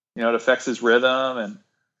it affects his rhythm. And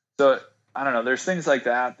so I don't know, there's things like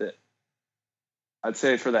that I'd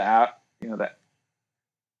say for the app, that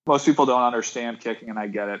most people don't understand kicking, and I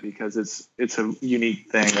get it because it's a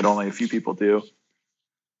unique thing that only a few people do.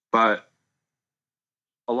 But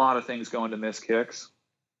a lot of things go into missed kicks,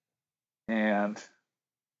 and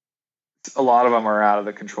a lot of them are out of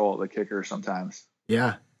the control of the kicker sometimes.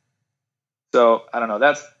 Yeah. So I don't know.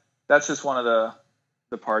 That's just one of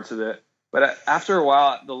the parts of it. But after a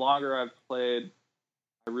while, the longer I've played,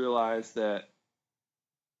 I realized that,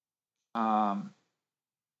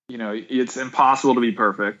 it's impossible to be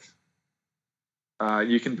perfect.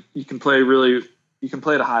 You can play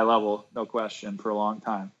at a high level, no question, for a long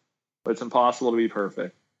time, but it's impossible to be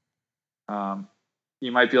perfect.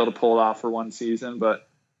 You might be able to pull it off for one season, but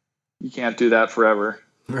you can't do that forever.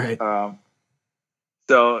 Right.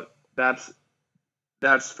 So that's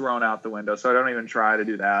thrown out the window. So I don't even try to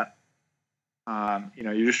do that.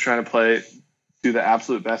 You just try to do the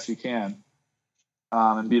absolute best you can,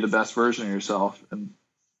 and be the best version of yourself. And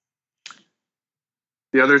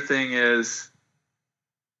the other thing is,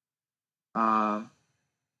 the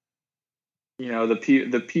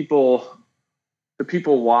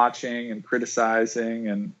people watching and criticizing,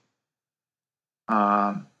 and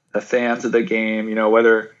the fans of the game,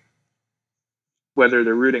 whether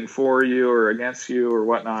they're rooting for you or against you or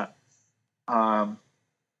whatnot,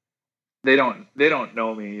 they don't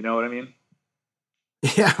know me. You know what I mean?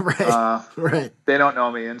 Yeah. Right. Right. They don't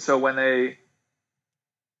know me. And so when they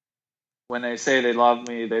say they love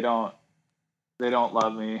me, they don't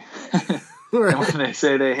love me. Right. And when they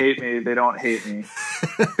say they hate me, they don't hate me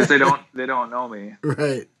because they don't know me.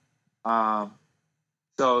 Right.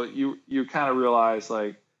 So you kind of realize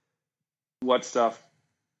what stuff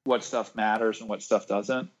matters and what stuff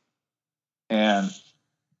doesn't. And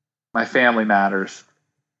my family matters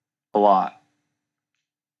a lot.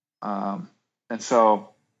 And so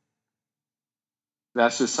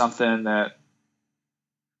that's just something that,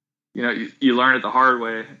 you learn it the hard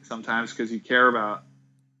way sometimes because you care about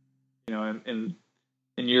in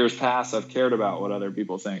years past, I've cared about what other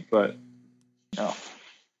people think, but some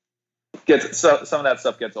of that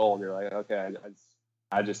stuff gets old. You're like, okay,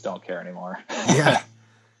 I just don't care anymore. Yeah.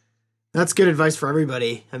 That's good advice for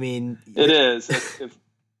everybody. I mean, it is. If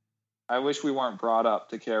I wish we weren't brought up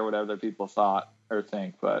to care what other people thought or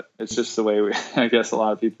think, but it's just the way I guess a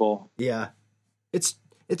lot of people. Yeah. It's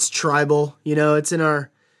tribal, it's in our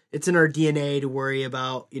DNA to worry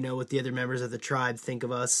about, what the other members of the tribe think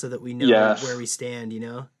of us so that we know where we stand,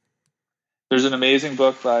 There's an amazing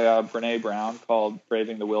book by Brene Brown called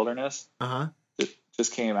Braving the Wilderness. Uh-huh. It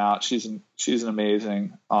just came out. She's an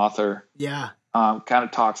amazing author. Yeah. Kind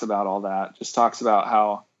of talks about all that. Just talks about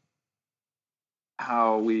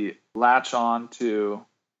how we latch on to,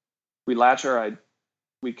 we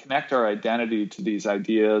connect our identity to these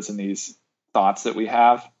ideas and these thoughts that we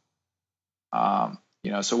have.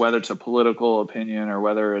 So whether it's a political opinion or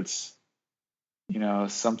whether it's,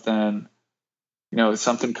 something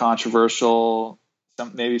controversial,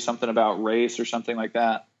 maybe something about race or something like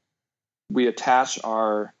that, we attach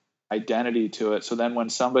our identity to it. So then when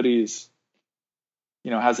somebody's,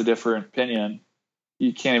 has a different opinion,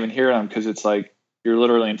 you can't even hear them because it's like you're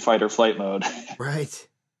literally in fight or flight mode. Right.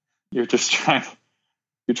 You're trying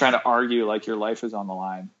to argue like your life is on the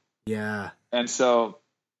line. Yeah. And so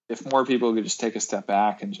if more people could just take a step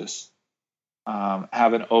back and just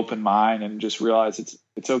have an open mind and just realize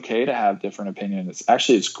it's okay to have different opinions.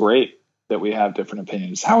 It's great that we have different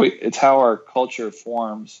opinions. It's how our culture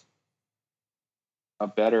forms a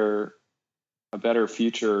better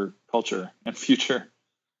future culture and future.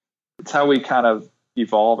 It's how we kind of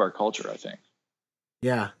evolve our culture, I think.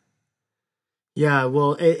 Yeah. Yeah.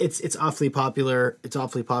 Well, it's awfully popular. It's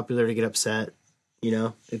awfully popular to get upset.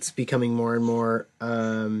 It's becoming more and more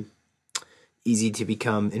easy to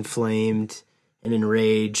become inflamed and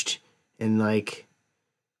enraged, and like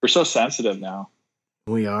we're so sensitive now.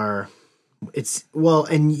 We are.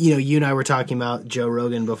 And you and I were talking about Joe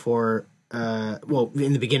Rogan before.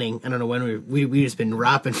 In the beginning, I don't know when we just been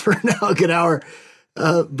rapping for now a good hour,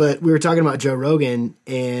 but we were talking about Joe Rogan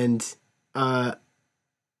and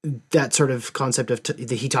that sort of concept of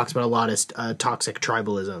that he talks about a lot is toxic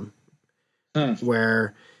tribalism,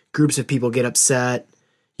 where groups of people get upset.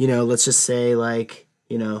 Let's just say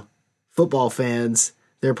football fans,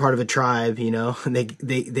 they're part of a tribe, and they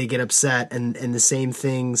get upset and the same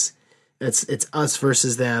things. It's us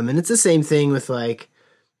versus them, and it's the same thing with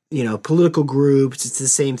political groups. It's the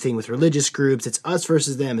same thing with religious groups. It's us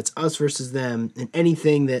versus them. It's us versus them, and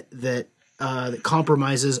anything that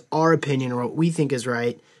compromises our opinion or what we think is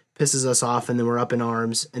right pisses us off, and then we're up in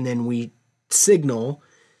arms, and then we signal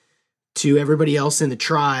to everybody else in the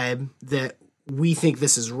tribe that we think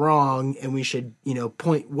this is wrong and we should,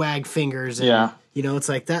 wag fingers. And, it's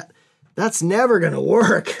like that. That's never going to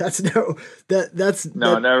work. That's never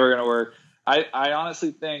going to work. I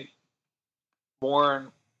honestly think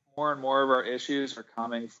more and more of our issues are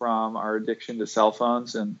coming from our addiction to cell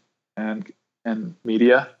phones and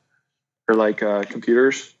media or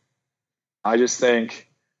computers. I just think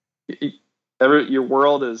your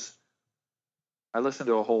world is, I listened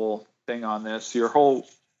to a whole thing on this. Your whole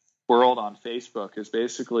world on Facebook is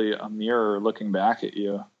basically a mirror looking back at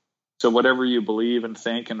you. So whatever you believe and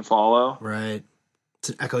think and follow. Right. It's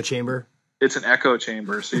an echo chamber. It's an echo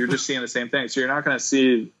chamber. So you're just seeing the same thing. So you're not going to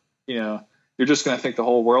see, you're just going to think the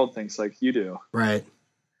whole world thinks like you do. Right.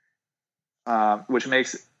 Which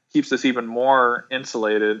keeps us even more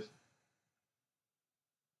insulated.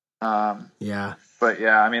 Yeah. But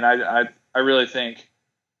yeah, I mean, I really think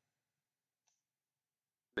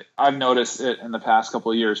I've noticed it in the past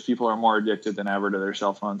couple of years. People are more addicted than ever to their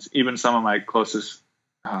cell phones. Even some of my closest,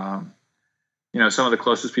 some of the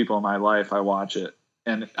closest people in my life, I watch it,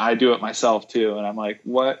 and I do it myself too. And I'm like,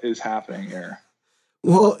 what is happening here?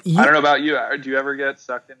 Well, I don't know about you. Do you ever get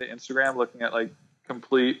sucked into Instagram looking at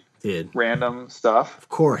complete random stuff? Of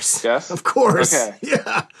course. Yes. Of course. Okay.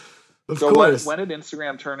 Yeah. Of so course. When did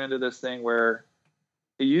Instagram turn into this thing where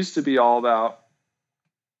it used to be all about,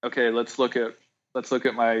 okay, let's look at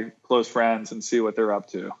my close friends and see what they're up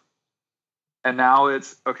to. And now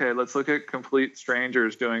it's, okay, let's look at complete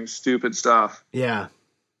strangers doing stupid stuff. Yeah.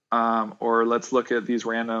 Or let's look at these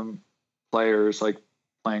random players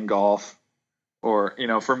playing golf. Or,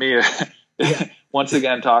 for me, once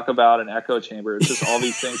again, talk about an echo chamber. It's just all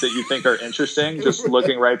these things that you think are interesting, just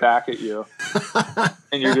looking right back at you.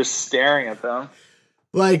 And you're just staring at them.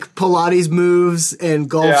 Like Pilates moves and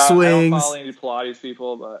golf swings. I don't follow any Pilates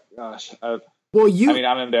people, but gosh, Well, I mean,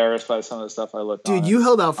 I'm embarrassed by some of the stuff I looked dude, on you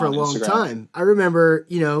held out for a on long Instagram. time. I remember,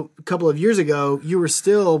 a couple of years ago, you were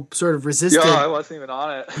still sort of resistant. Yeah, I wasn't even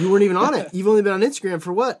on it. You weren't even on it. You've only been on Instagram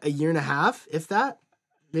for what, a year and a half, if that,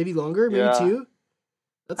 maybe longer, maybe Yeah. two.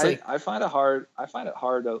 That's I find it hard. I find it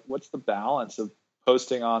hard to. What's the balance of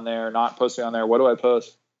posting on there, not posting on there? What do I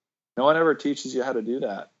post? No one ever teaches you how to do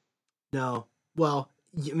that. No. Well,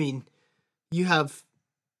 I mean, you have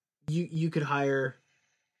you could hire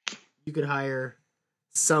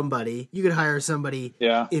somebody. You could hire somebody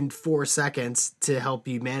Yeah. in 4 seconds to help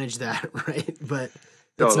you manage that, right? But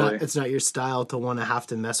Totally. it's not your style to want to have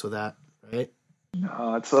to mess with that, right?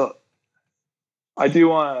 No, I do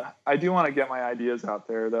want to get my ideas out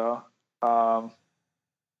there though.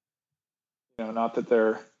 Not that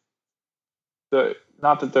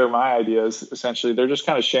they're my ideas. Essentially, they're just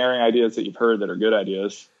kind of sharing ideas that you've heard that are good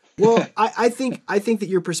ideas. Well, I think that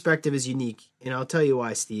your perspective is unique, and I'll tell you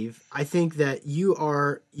why, Steve. I think that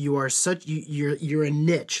you're a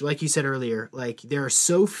niche, like you said earlier. Like there are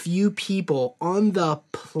so few people on the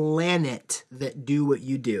planet that do what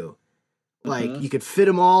you do. Like you could fit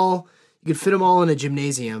them all. You could fit them all in a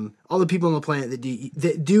gymnasium. All the people on the planet that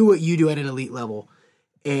do what you do at an elite level,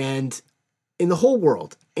 and in the whole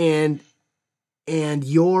world. And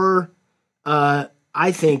you're,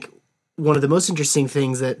 I think, one of the most interesting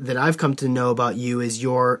things that I've come to know about you is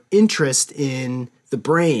your interest in the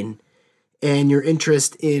brain and your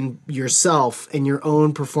interest in yourself and your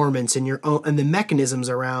own performance and and the mechanisms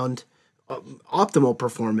around optimal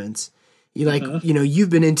performance. You've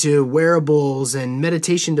been into wearables and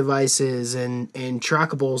meditation devices and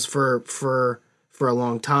trackables for a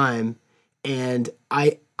long time. And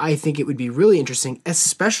I think it would be really interesting,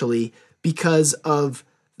 especially because of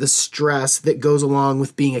the stress that goes along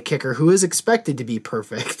with being a kicker who is expected to be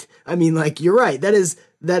perfect. I mean, like, you're right. That is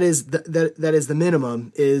the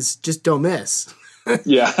minimum, is just don't miss.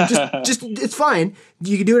 Yeah. just it's fine.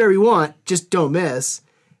 You can do whatever you want. Just don't miss.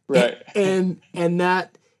 Right. And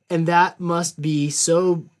that must be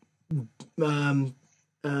so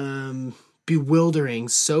bewildering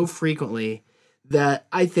so frequently that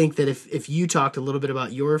I think that if you talked a little bit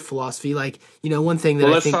about your philosophy, like, one thing that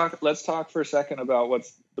let's talk for a second about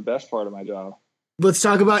what's the best part of my job. Let's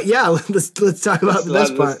talk about the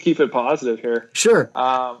best part. Let's keep it positive here. Sure.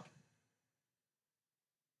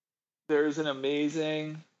 There's an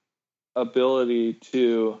amazing ability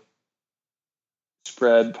to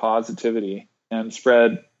spread positivity and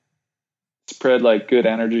spread like good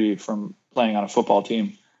energy from playing on a football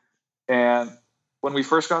team. And when I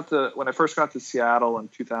first got to Seattle in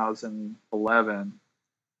 2011,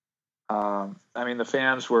 I mean, the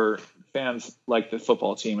fans liked the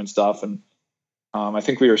football team and stuff. And I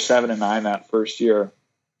think we were 7-9 that first year,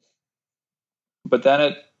 but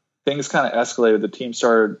then things kind of escalated. The team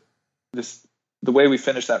started the way we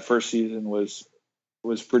finished that first season was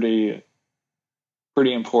pretty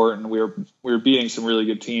important. We were beating some really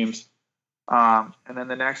good teams. And then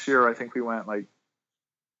the next year, I think we went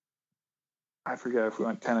I forget if we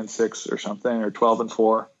went 10-6 or something, or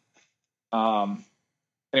 12-4.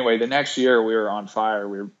 Anyway, the next year we were on fire.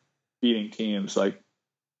 We were beating teams like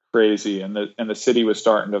crazy, and the city was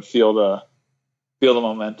starting to feel the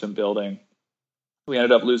momentum building. We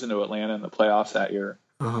ended up losing to Atlanta in the playoffs that year.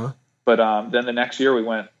 Uh-huh. But then the next year we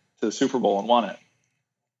went to the Super Bowl and won it.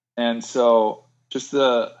 And so just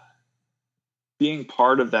the being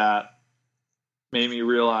part of that made me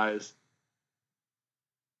realize,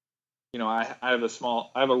 I have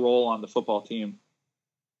a role on the football team,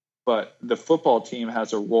 but the football team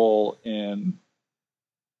has a role in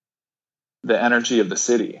the energy of the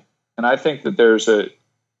city. And I think that there's a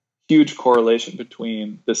huge correlation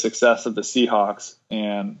between the success of the Seahawks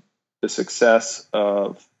and the success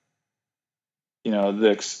of,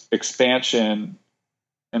 the expansion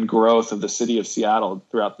and growth of the city of Seattle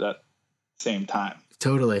throughout that same time.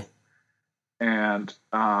 Totally. And,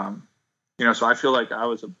 so I feel like I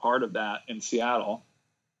was a part of that in Seattle,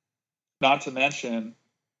 not to mention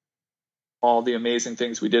all the amazing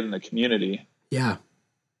things we did in the community. Yeah.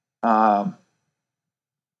 And,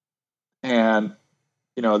 and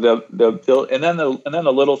then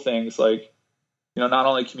the little things like, not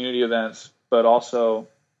only community events, but also,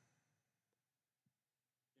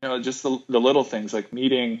 just the little things like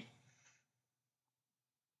meeting.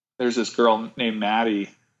 There's this girl named Maddie,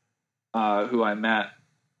 who I met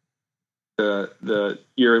the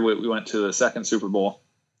year we went to the second Super Bowl.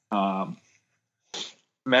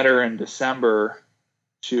 Met her in December.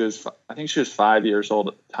 I think she was 5 years old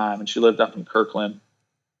at the time, and she lived up in Kirkland.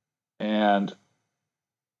 And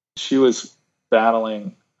she was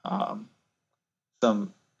battling some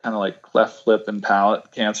kind of like cleft lip and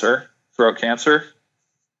palate cancer throat cancer,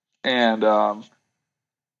 and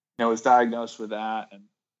was diagnosed with that, and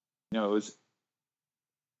it was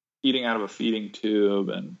eating out of a feeding tube,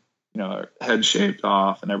 and her head shaped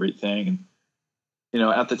off and everything. And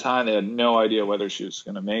at the time they had no idea whether she was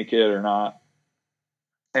going to make it or not.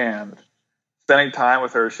 And spending time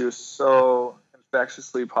with her, she was so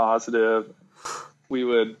infectiously positive. We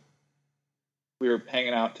were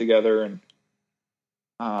hanging out together, and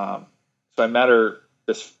so I met her.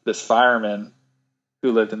 This fireman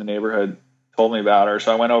who lived in the neighborhood told me about her,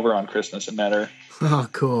 so I went over on Christmas and met her. Oh,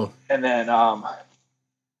 cool. And then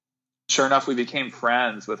sure enough, we became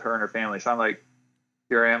friends with her and her family. So I'm like,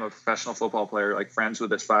 here I am, a professional football player, like friends with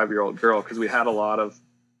this 5-year-old girl, because we had a lot of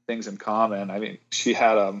things in common. I mean, she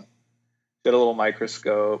had a little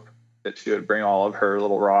microscope that she would bring all of her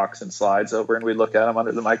little rocks and slides over, and we'd look at them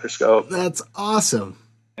under the microscope. That's awesome.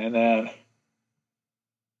 And then,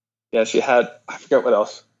 she had, I forget what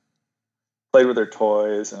else, played with her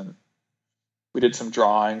toys, and we did some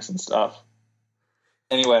drawings and stuff.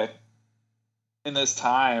 Anyway, in this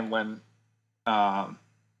time when I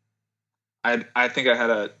think I had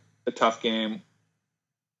a tough game,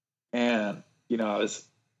 and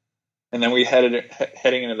and then we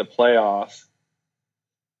heading into the playoffs,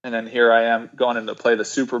 and then here I am going in to play the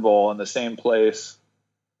Super Bowl in the same place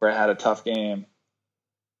where I had a tough game,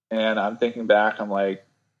 and I'm thinking back, I'm like,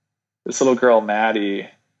 this little girl Maddie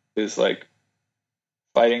is like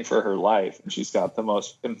fighting for her life, and she's got the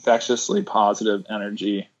most infectiously positive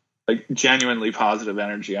energy, like genuinely positive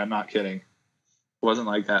energy. I'm not kidding. It wasn't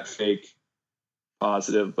like that fake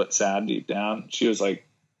positive but sad deep down. She was like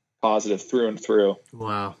positive through and through.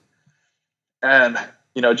 Wow. And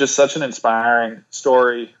just such an inspiring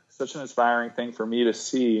story, such an inspiring thing for me to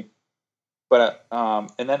see. But and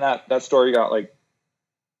then that story got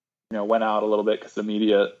went out a little bit because the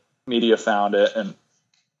media found it and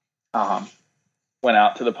went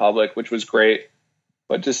out to the public, which was great.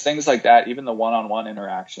 But just things like that, even the one-on-one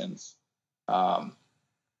interactions are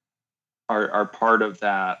part of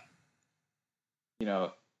that.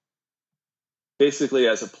 Basically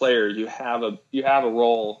as a player, you have a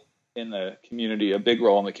role in the community, a big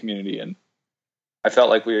role in the community. And I felt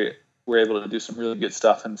like we were able to do some really good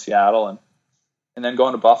stuff in Seattle, and then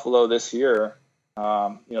going to Buffalo this year.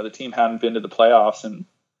 The team hadn't been to the playoffs in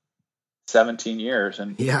 17 years,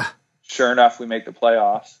 and sure enough, we make the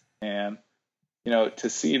playoffs. And to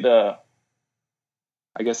see I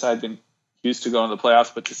guess I'd been used to going to the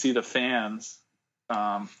playoffs, but to see the fans,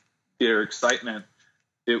 their excitement,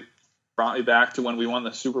 it brought me back to when we won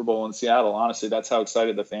the Super Bowl in Seattle. Honestly, that's how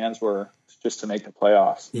excited the fans were just to make the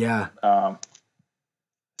playoffs. Yeah.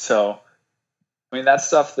 So, I mean, that's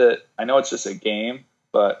stuff that I know it's just a game,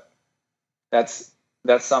 but that's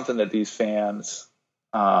something that these fans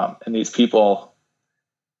and these people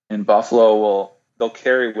in Buffalo they'll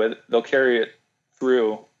carry it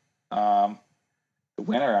through the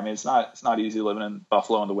winter. I mean, it's not easy living in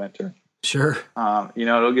Buffalo in the winter. Sure.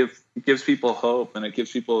 It gives people hope, and it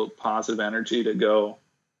gives people positive energy to go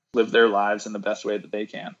live their lives in the best way that they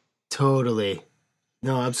can. Totally.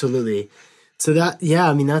 No, absolutely. So that's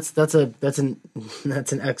an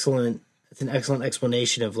excellent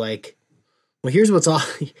explanation of like, well, here's what's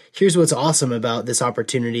awesome about this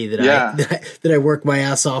opportunity that I work my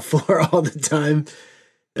ass off for all the time.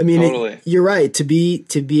 I mean, totally. You're right. To be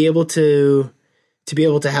able to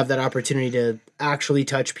have that opportunity to actually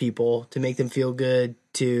touch people, to make them feel good,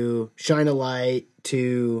 to shine a light,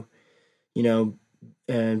 to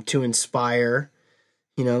to inspire,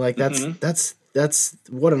 that's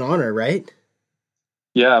what an honor, right?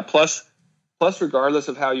 Yeah. Plus, regardless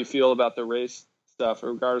of how you feel about the race stuff,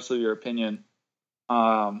 or regardless of your opinion,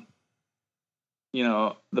 the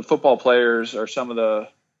football players are some of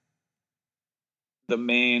the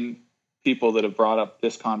main people that have brought up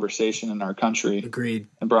this conversation in our country. Agreed.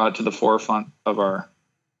 And brought it to the forefront of our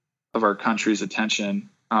country's attention.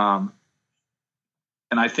 And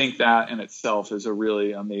I think that in itself is a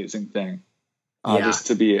really amazing thing. Just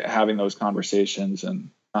to be having those conversations.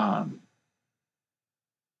 And I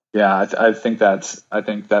think that's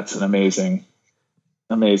an amazing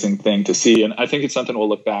thing to see. And I think it's something we'll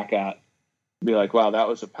look back at and be like, wow, that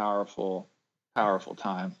was a powerful, powerful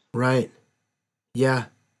time. Right. Yeah.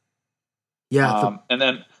 Yeah. And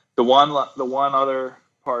then the one other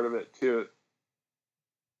part of it too.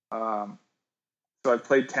 So I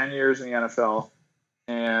played 10 years in the NFL,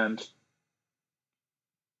 and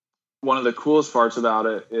one of the coolest parts about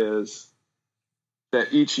it is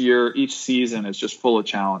that each season is just full of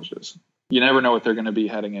challenges. You never know what they're going to be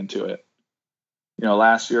heading into it.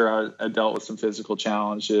 Last year I dealt with some physical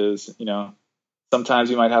challenges. sometimes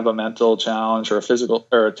you might have a mental challenge or a physical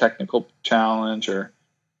or a technical challenge, or,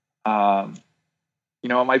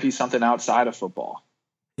 it might be something outside of football.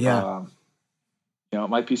 Yeah. It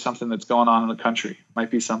might be something that's going on in the country. It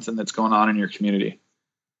might be something that's going on in your community,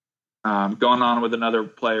 going on with another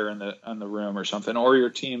player in the room or something, or your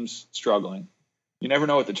team's struggling. You never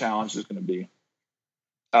know what the challenge is going to be.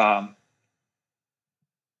 And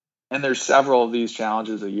there's several of these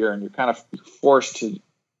challenges a year, and you're kind of forced to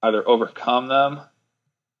either overcome them.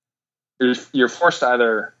 You're forced to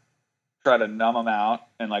either try to numb them out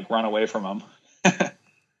and like run away from them,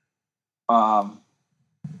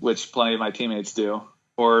 which plenty of my teammates do,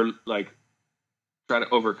 or like try to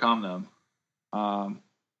overcome them.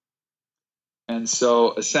 And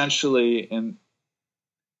so essentially, in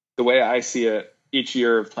the way I see it, each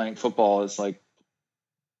year of playing football is like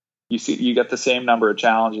you get the same number of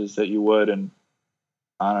challenges that you would in,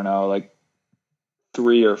 I don't know, like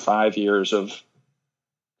 3 or 5 years of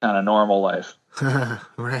kind of normal life.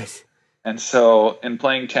 Right. And so in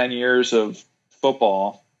playing 10 years of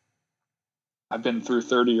football, I've been through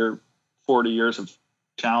 30 or 40 years of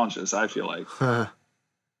challenges, I feel like.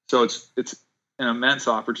 So it's an immense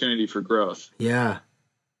opportunity for growth. Yeah.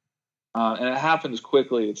 And it happens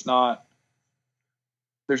quickly. There's not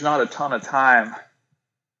a ton of time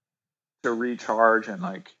to recharge and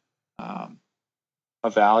like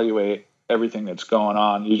evaluate everything that's going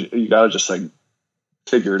on. You got to just like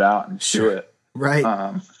figure it out and do it. Right.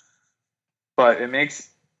 But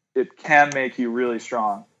it can make you really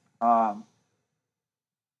strong. I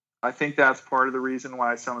think that's part of the reason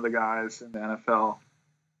why some of the guys in the NFL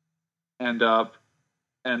end up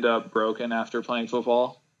broken after playing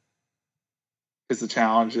football, because the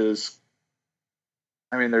challenge is,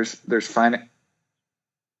 I mean, there's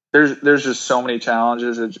just so many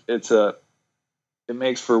challenges. It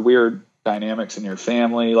makes for weird dynamics in your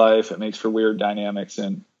family life. It makes for weird dynamics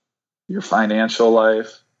in your financial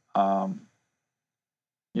life.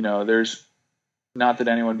 There's not that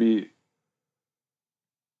anyone be.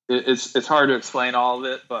 It's hard to explain all of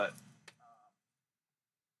it, but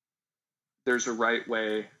there's a right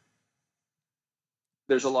way.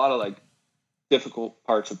 There's a lot of like difficult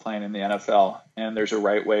parts of playing in the NFL, and there's a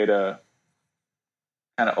right way to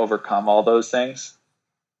kind of overcome all those things.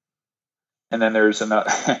 And then there's then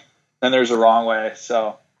there's a wrong way.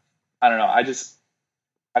 So I don't know.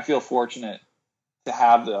 I feel fortunate to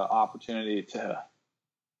have the opportunity to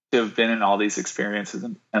have been in all these experiences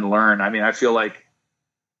and learn. I mean, I feel like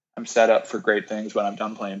I'm set up for great things when I'm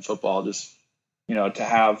done playing football. Just, to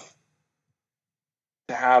have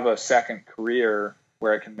a second career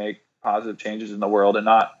where I can make positive changes in the world and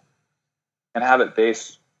have it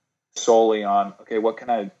based solely on, okay, what can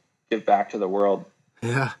I give back to the world?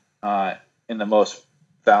 Yeah. In the most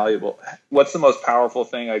valuable, what's the most powerful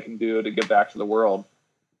thing I can do to give back to the world,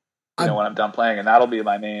 when I'm done playing? And that'll be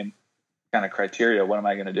my main kind of criteria. What am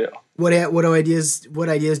I going to do? What ideas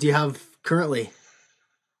do you have currently?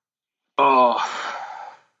 Oh,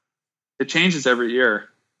 it changes every year.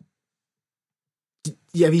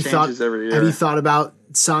 Have you thought about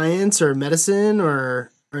science or medicine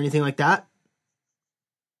or anything like that?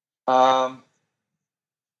 Yeah,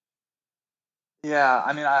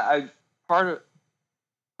 I mean, I part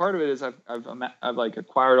of it is I've like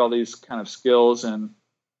acquired all these kind of skills, and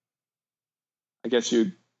I guess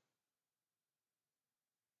you'd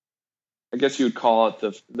call it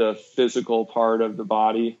the physical part of the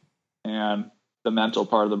body and the mental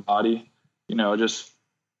part of the body. Just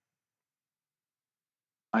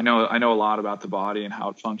I know a lot about the body and how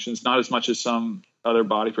it functions, not as much as some other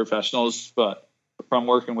body professionals, but from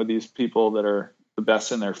working with these people that are the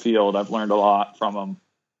best in their field, I've learned a lot from them.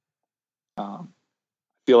 I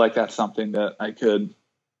feel like that's something that I could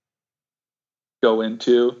go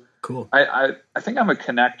into. Cool. I think I'm a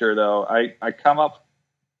connector, though.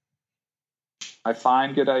 I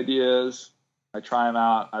find good ideas, I try them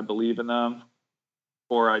out, I believe in them,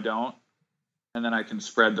 or I don't, and then I can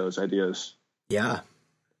spread those ideas. Yeah.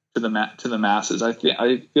 To the masses. I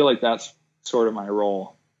feel like that's sort of my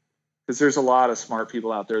role, because there's a lot of smart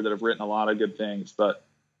people out there that have written a lot of good things, but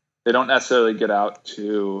they don't necessarily get out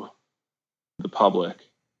to the public.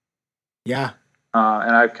 Yeah.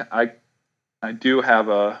 And I do have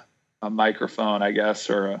a microphone, I guess,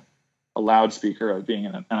 or a loudspeaker of being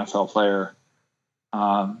an NFL player.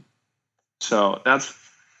 So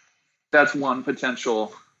that's one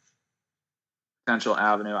potential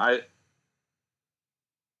avenue. I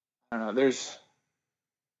don't know.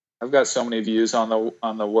 I've got so many views on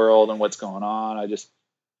the world and what's going on.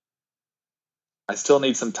 I still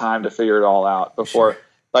need some time to figure it all out before,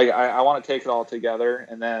 like, I want to take it all together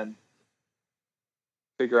and then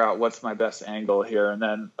figure out what's my best angle here, and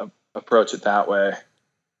then approach it that way.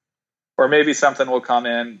 Or maybe something will come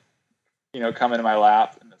into my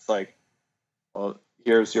lap, and it's like, well,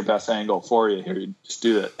 here's your best angle for you. Here, you just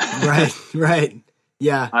do it. Right.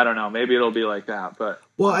 Yeah. I don't know. Maybe it'll be like that, but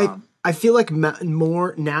well, I feel like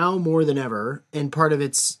more than ever, and part of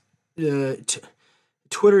it's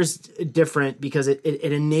Twitter's different because it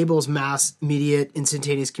enables mass, immediate,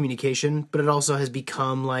 instantaneous communication, but it also has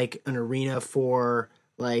become like an arena for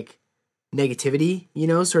like negativity,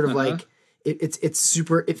 sort of like it's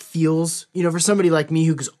super, it feels, for somebody like me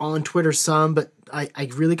who's on Twitter some, but I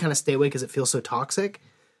really kind of stay away because it feels so toxic.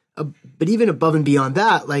 But even above and beyond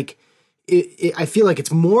that, like I feel like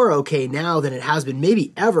it's more okay now than it has been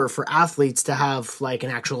maybe ever for athletes to have like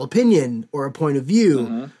an actual opinion or a point of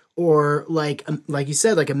view. Or like you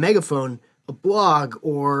said, like a megaphone, a blog,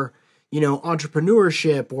 or,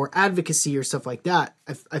 entrepreneurship or advocacy or stuff like that.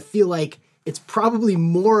 I feel like it's probably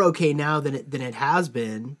more okay now than it has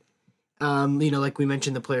been. Like we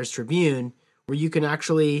mentioned, the Players Tribune, where you can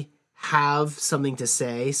actually have something to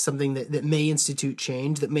say, something that may institute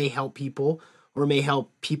change, that may help people or may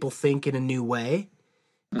help people think in a new way.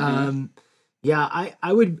 I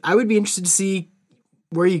would be interested to see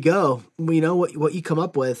where you go, what you come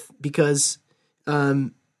up with, because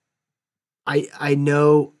I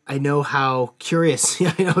know how curious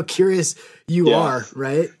you are,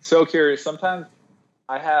 right? So curious. Sometimes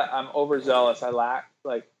I'm overzealous. I lack,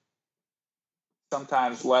 like,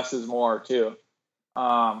 sometimes less is more too.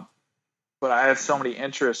 But I have so many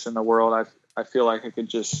interests in the world. I feel like I could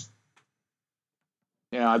just,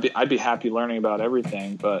 I'd be happy learning about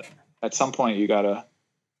everything, but at some point you got to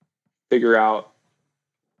figure out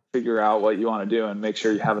what you want to do and make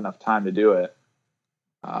sure you have enough time to do it.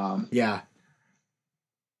 I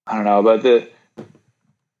don't know, but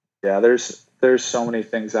there's so many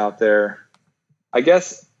things out there. I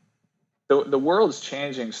guess the world's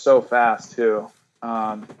changing so fast too.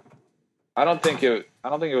 I don't think it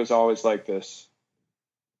was always like this.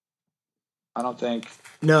 I don't think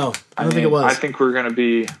it was.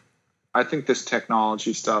 I think this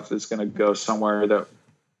technology stuff is going to go somewhere that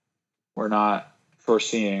we're not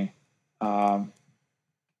foreseeing. And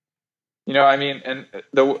I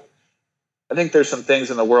think there's some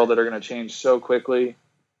things in the world that are going to change so quickly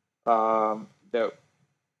that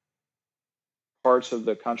parts of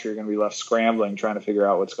the country are going to be left scrambling, trying to figure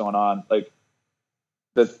out what's going on. Like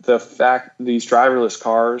the fact these driverless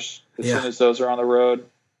cars, as soon as those are on the road,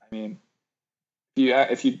 I mean,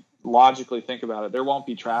 if you logically think about it, there won't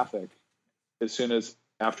be traffic as soon as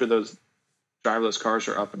after those driverless cars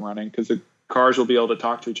are up and running, because the cars will be able to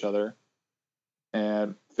talk to each other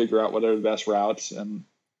and figure out what are the best routes, and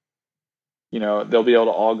they'll be able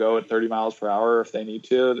to all go at 30 miles per hour if they need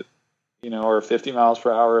to, or 50 miles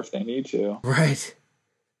per hour if they need to. Right.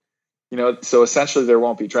 So essentially there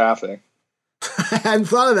won't be traffic. I hadn't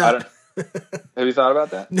thought of that. Have you thought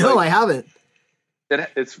about that? No, I haven't.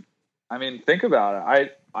 Think about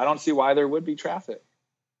it. I don't see why there would be traffic.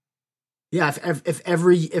 Yeah, if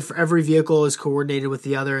every vehicle is coordinated with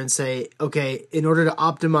the other and say, okay, in order to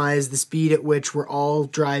optimize the speed at which we're all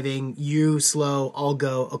driving, you slow, I'll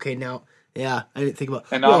go. Okay, now, I didn't think about.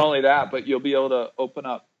 And not only that, but you'll be able to open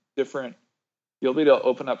up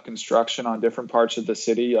construction on different parts of the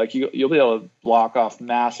city. Like you'll be able to block off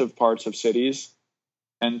massive parts of cities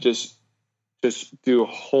and just do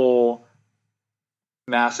whole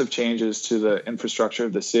massive changes to the infrastructure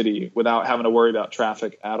of the city without having to worry about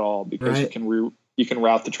traffic at all, because you can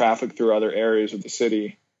route the traffic through other areas of the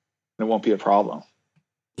city and it won't be a problem.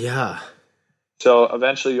 Yeah. So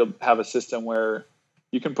eventually you'll have a system where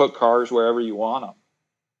you can put cars wherever you want them.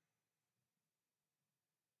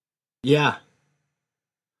 Yeah.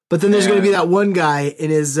 But then there's going to be that one guy in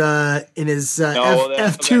his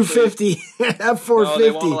F250, F450. No,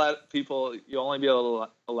 they won't let people. You'll only be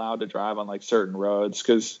allowed to drive on like certain roads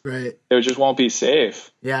because it just won't be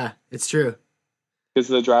safe. Yeah, it's true. Because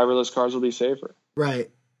the driverless cars will be safer.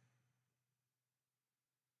 Right.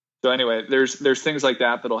 So anyway, there's things like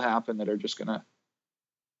that'll happen that are just gonna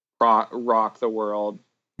rock the world.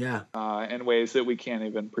 Yeah. In ways that we can't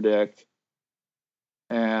even predict.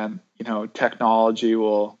 And technology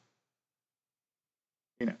will.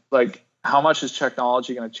 Like, how much is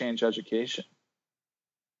technology going to change education?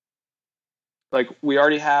 Like, we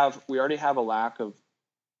already have a lack of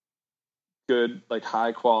good, like,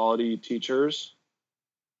 high quality teachers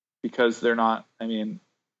because they're not. I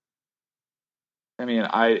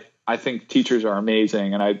think teachers are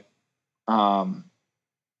amazing, and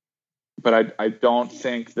but I don't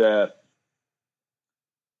think that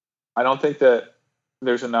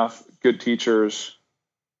there's enough good teachers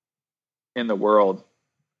in the world.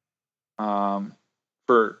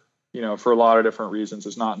 for for a lot of different reasons.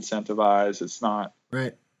 It's not incentivized. It's not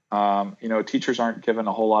right. Teachers aren't given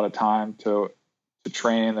a whole lot of time to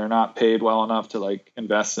train. They're not paid well enough to like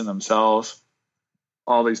invest in themselves.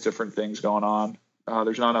 All these different things going on.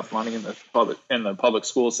 There's not enough money in the public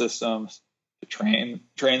school systems to train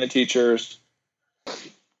the teachers.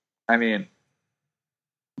 I mean,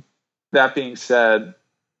 that being said,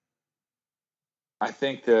 I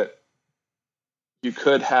think that you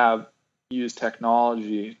could have used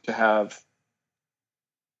technology to have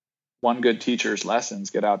one good teacher's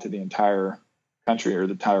lessons get out to the entire country or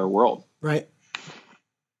the entire world. Right.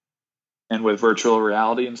 And with virtual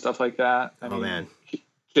reality and stuff like that, I mean, man.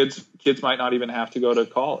 Kids might not even have to go to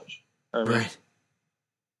college. Right.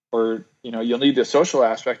 Or, you'll need the social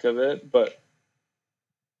aspect of it, but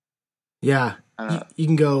yeah, you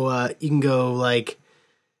can go like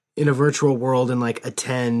in a virtual world and like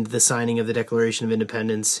attend the signing of the Declaration of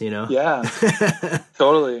Independence, Yeah,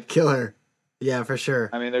 totally. Killer. Yeah, for sure.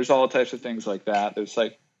 I mean, there's all types of things like that. There's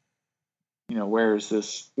like, where is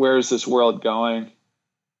this world going?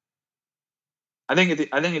 I think at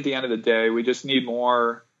the end of the day, we just need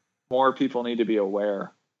more people need to be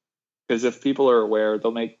aware, because if people are aware,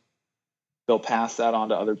 they'll pass that on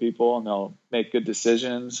to other people, and they'll make good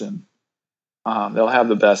decisions, and they'll have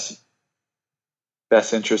the best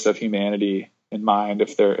interest of humanity in mind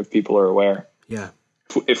if people are aware. Yeah.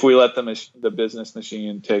 If we let the business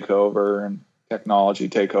machine take over and technology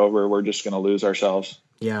take over, we're just going to lose ourselves.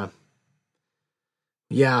 Yeah.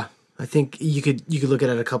 Yeah. I think you could look at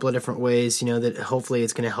it a couple of different ways, that hopefully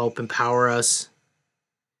it's going to help empower us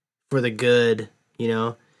for the good,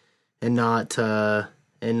 and not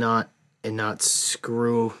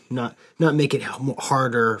make it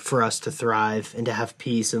harder for us to thrive and to have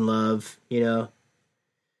peace and love,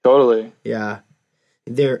 Totally. Yeah.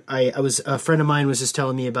 A friend of mine was just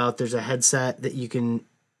telling me about, there's a headset that you can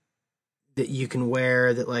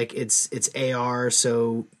wear that like it's AR.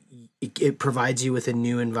 So it provides you with a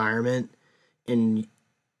new environment, and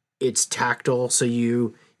it's tactile. So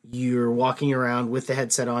you're walking around with the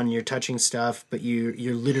headset on, you're touching stuff, but you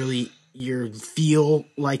feel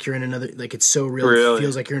like you're in another, like it's so real. Really? It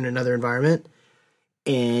feels like you're in another environment,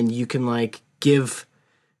 and you can like you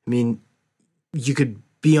could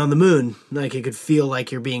be on the moon. Like it could feel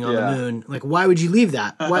like you're being on the moon. Like, why would you leave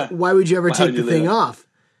that? Why would you ever take the thing off?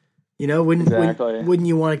 Wouldn't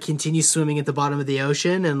you want to continue swimming at the bottom of the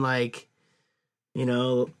ocean and like,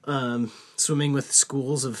 swimming with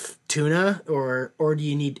schools of tuna, or do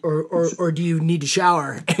you need to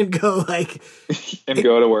shower and go like and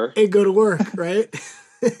go to work, right?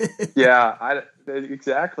 Yeah,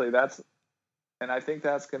 exactly. And I think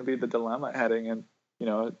that's going to be the dilemma heading in,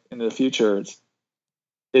 into the future.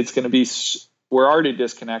 It's going to be, we're already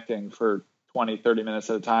disconnecting for 20, 30 minutes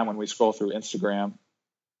at a time when we scroll through Instagram.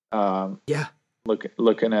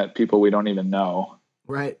 Looking at people we don't even know.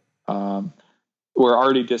 Right. We're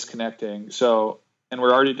already disconnecting. And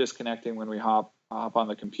we're already disconnecting when we hop on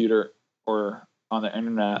the computer or on the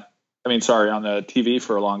internet. On the TV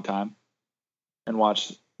for a long time and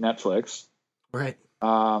watch Netflix. Right.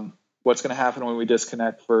 What's going to happen when we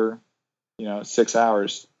disconnect for, 6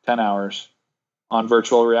 hours, 10 hours on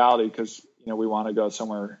virtual reality? Because, we want to go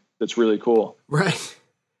somewhere that's really cool. Right.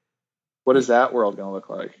 What is that world going to look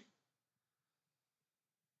like?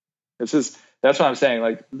 That's what I'm saying.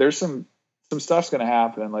 Like, there's some stuff's going to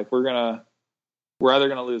happen. Like, we're either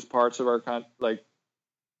going to lose parts of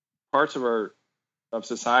of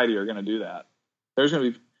society are going to do that. There's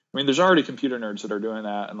going to be, there's already computer nerds that are doing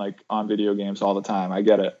that and like on video games all the time. I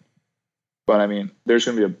get it. But there's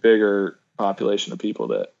going to be a bigger population of people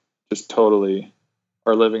that just totally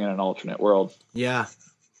are living in an alternate world. Yeah.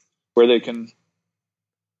 Where they can,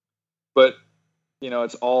 but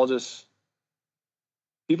it's all just,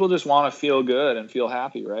 people just want to feel good and feel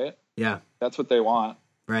happy, right? Yeah. That's what they want.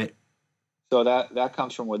 Right. So that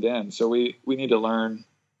comes from within. So we need to learn.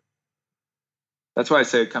 That's why I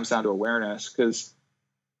say it comes down to awareness, because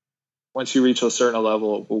once you reach a certain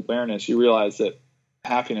level of awareness, you realize that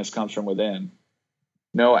happiness comes from within.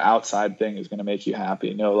 No outside thing is going to make you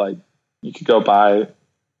happy. No, like, you could go buy a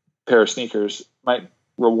pair of sneakers, might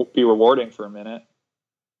be rewarding for a minute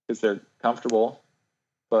because they're comfortable,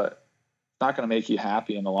 but it's not going to make you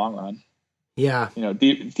happy in the long run. Yeah.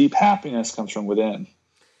 Deep happiness comes from within.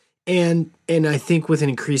 And I think with an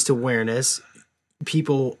increased awareness,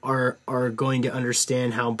 people are going to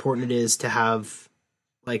understand how important it is to have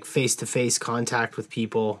like face-to-face contact with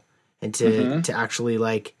people, and to actually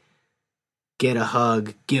like get a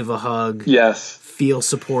hug, give a hug. Yes. Feel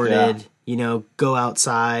supported, go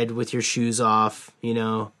outside with your shoes off,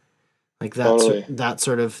 Like Totally. that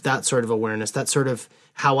sort of awareness, that sort of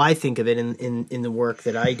how I think of it in the work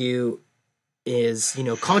that I do is,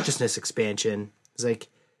 consciousness expansion. It's like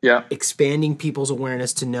Yeah. expanding people's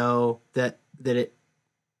awareness to know that it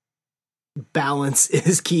balance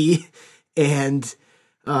is key, and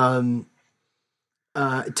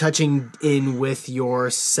touching in with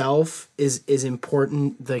yourself is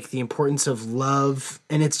important. Like the importance of love,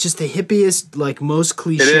 and it's just the hippiest, like most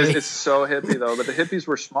cliche. It is. It's so hippie though, but the hippies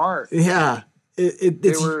were smart. Yeah,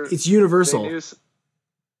 it's universal. They knew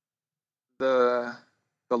the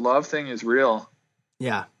love thing is real.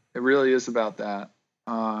 Yeah, it really is about that.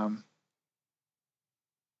 It's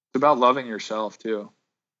about loving yourself too.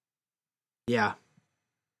 Yeah,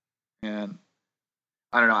 and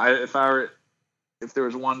I don't know. If there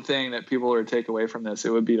was one thing that people were to take away from this,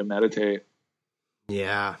 it would be to meditate.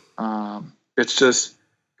 Yeah. It's just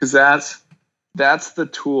because that's the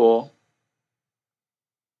tool.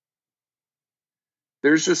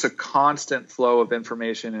 There's just a constant flow of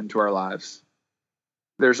information into our lives.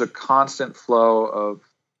 There's a constant flow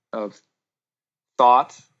of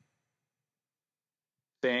thought,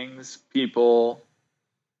 things, people,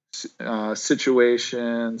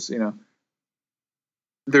 situations.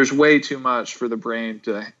 There's way too much for the brain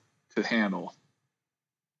to handle.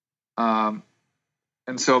 And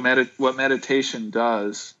so what meditation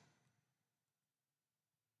does,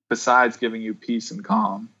 besides giving you peace and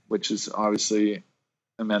calm, which is obviously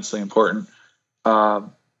immensely important,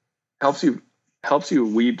 helps you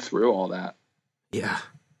weed through all that. Yeah.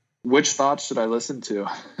 Which thoughts should I listen to?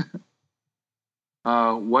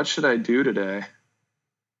 What should I do today?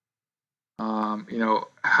 How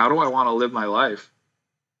do I want to live my life?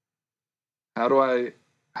 How do I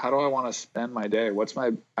want to spend my day? What's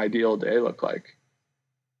my ideal day look like?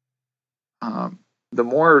 The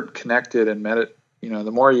more connected and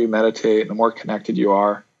the more you meditate, the more connected you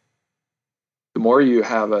are, the more you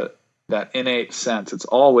have that innate sense. It's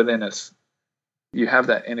all within us. You have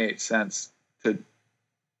that innate sense to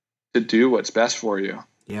do what's best for you.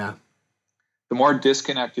 Yeah. The more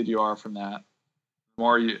disconnected you are from that, the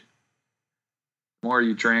more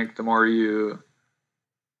you drink, the more you,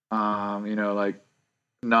 like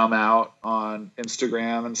numb out on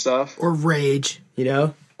Instagram and stuff, or rage,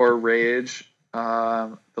 or rage.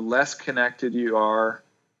 The less connected you are,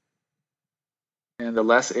 and the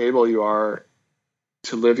less able you are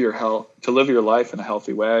to live your life in a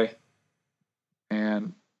healthy way,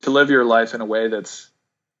 and to live your life in a way that's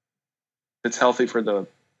healthy for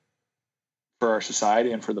our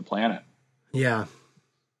society and for the planet. Yeah.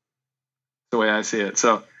 The way I see it.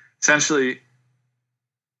 So essentially,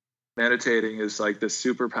 meditating is like this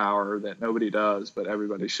superpower that nobody does, but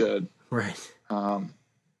everybody should. Right.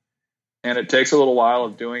 And it takes a little while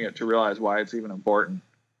of doing it to realize why it's even important.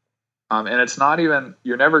 And it's not even,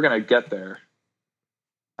 you're never going to get there.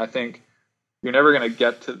 I think you're never going to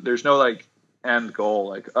get to, there's no like end goal.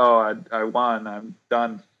 Like, oh, I won, I'm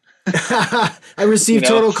done. I received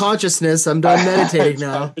total consciousness. I'm done meditating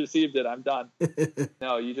now. I received it. I'm done.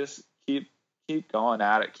 No, you just keep going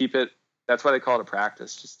at it. Keep it. That's why they call it a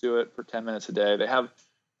practice. Just do it for 10 minutes a day.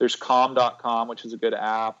 There's calm.com, which is a good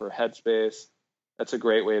app, or Headspace. That's a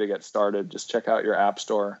great way to get started. Just check out your app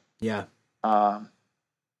store. Yeah. How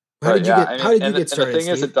did you get started? And the thing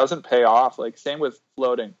is, it doesn't pay off. Like same with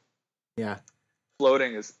floating. Yeah.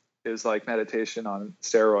 Floating is like meditation on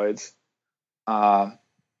steroids.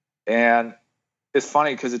 And it's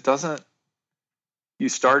funny because you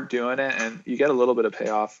start doing it and you get a little bit of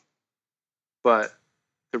payoff, but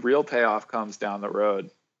the real payoff comes down the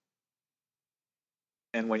road.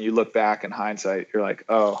 And when you look back in hindsight, you're like,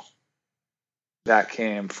 oh, that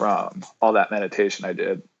came from all that meditation I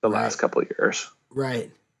did the last couple of years.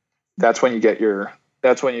 Right. That's when you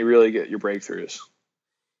really get your breakthroughs.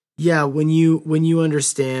 Yeah, when you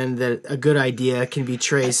understand that a good idea can be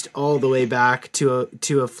traced all the way back to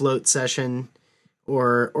a float session,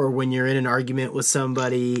 or when you're in an argument with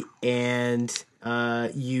somebody and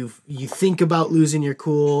you think about losing your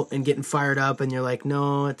cool and getting fired up, and you're like,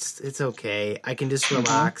 no, it's okay. I can just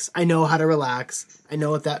relax. I know how to relax. I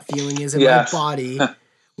know what that feeling is in my body,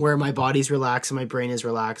 where my body's relaxed and my brain is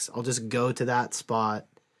relaxed. I'll just go to that spot.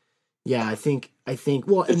 Yeah, I think.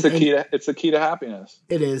 Well, it's the key to happiness.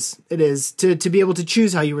 It is to be able to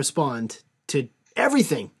choose how you respond to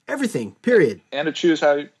everything. Period. And to choose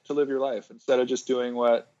how to live your life instead of just doing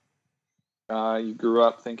what you grew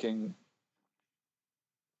up thinking.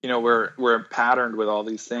 We're patterned with all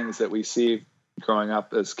these things that we see growing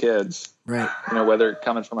up as kids. Right. Whether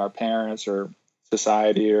coming from our parents or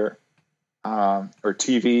society or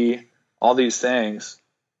TV, all these things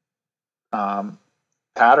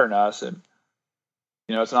pattern us, and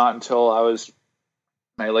It's not until I was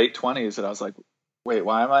my late 20s that I was like, wait,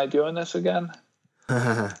 why am I doing this again?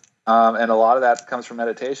 And a lot of that comes from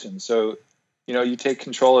meditation. So, you take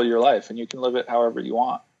control of your life and you can live it however you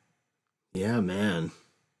want. Yeah, man.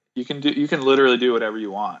 You can literally do whatever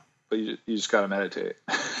you want, but you just got to meditate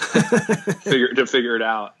to figure it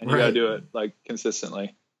out. And you got to do it like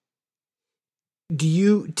consistently. Do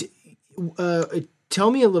you,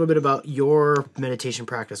 tell me a little bit about your meditation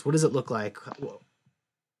practice. What does it look like?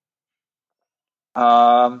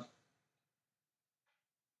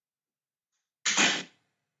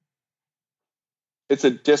 It's a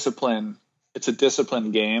discipline. It's a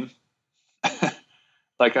disciplined game.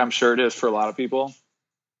 Like I'm sure it is for a lot of people.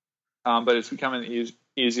 But it's becoming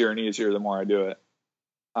easier and easier the more I do it.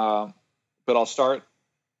 But I'll start.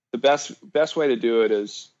 The best way to do it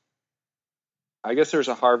is, I guess there's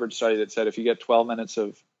a Harvard study that said if you get 12 minutes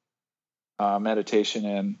of meditation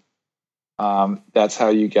in, that's how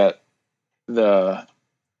you get the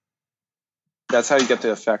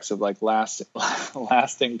effects of like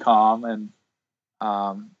lasting calm and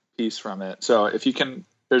peace from it. So if you can,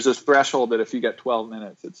 there's this threshold that if you get 12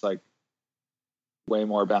 minutes, it's like way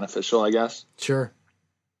more beneficial, I guess. Sure.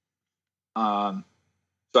 So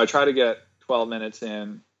I try to get 12 minutes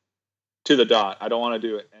in to the dot. I don't want to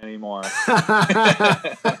do it anymore.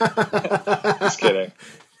 Just kidding.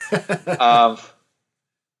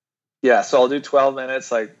 Yeah, so I'll do 12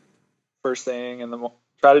 minutes, like first thing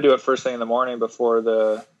try to do it first thing in the morning before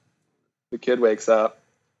the kid wakes up.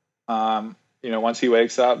 Once he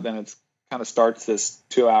wakes up, then it's kind of starts this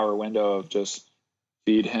 2-hour window of just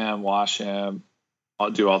feed him, wash him,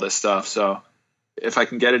 I'll do all this stuff. So if I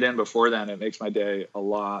can get it in before then, it makes my day a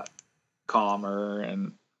lot calmer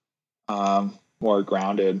and more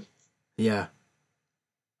grounded. Yeah.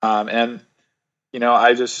 And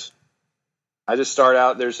I just start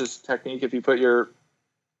out. There's this technique. If you put your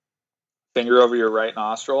finger over your right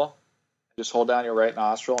nostril, just hold down your right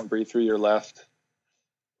nostril and breathe through your left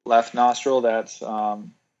nostril. That's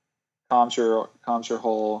calms your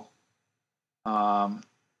whole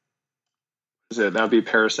that'd be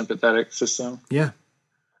parasympathetic system. Yeah.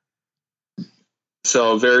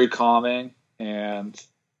 So very calming and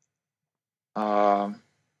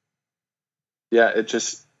it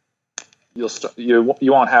just you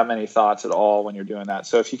won't have many thoughts at all when you're doing that.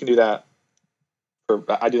 So if you can do that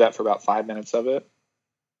I do that for about 5 minutes of it.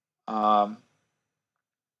 And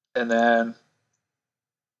then,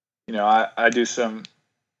 I do try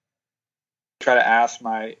to ask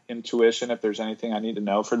my intuition if there's anything I need to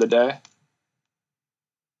know for the day.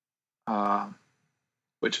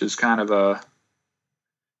 Which is kind of a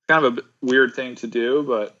weird thing to do,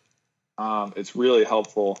 but it's really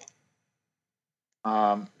helpful.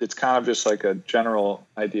 It's kind of just like a general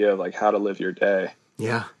idea of like how to live your day.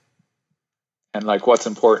 Yeah. And like what's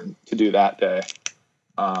important to do that day.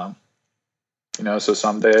 So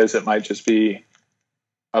some days it might just be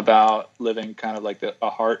about living kind of like a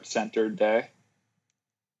heart-centered day.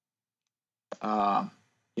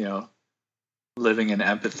 Living in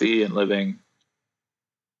empathy and living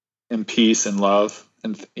in peace and love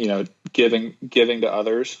and, giving to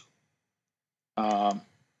others. And,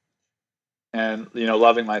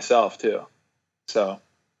 loving myself too. So,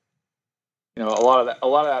 a lot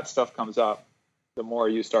of that stuff comes up the more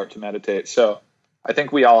you start to meditate. So I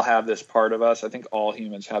think we all have this part of us. I think all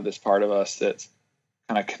humans have this part of us that's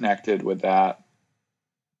kind of connected with that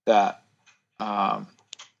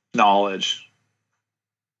knowledge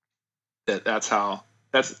that's how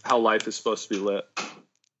life is supposed to be lit.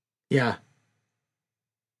 Yeah.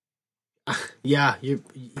 Yeah. And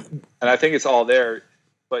I think it's all there,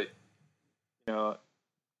 but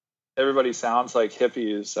everybody sounds like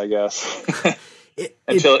hippies, I guess.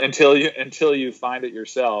 until you find it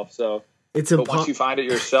yourself. So once you find it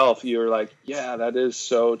yourself, you're like, yeah, that is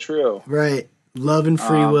so true. Right. Love and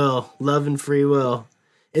free will.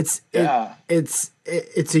 It's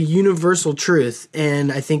a universal truth.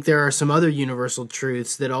 And I think there are some other universal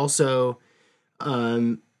truths that also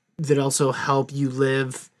help you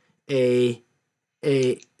live the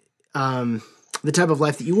type of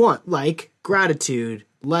life that you want, like gratitude,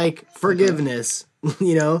 like forgiveness,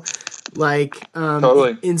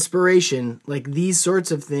 totally. Inspiration, like these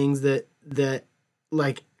sorts of things that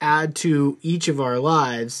like add to each of our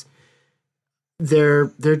lives. They're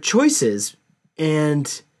choices,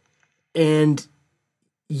 and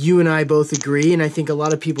you and I both agree, and I think a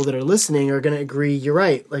lot of people that are listening are going to agree. You're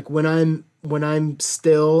right. Like when I'm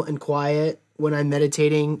still and quiet, when I'm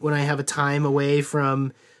meditating, when I have a time away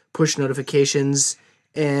from push notifications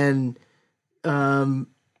and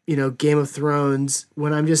Game of Thrones,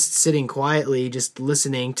 when I'm just sitting quietly, just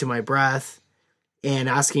listening to my breath and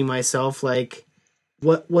asking myself, like,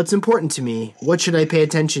 what's important to me? What should I pay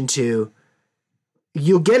attention to?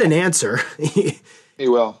 You'll get an answer.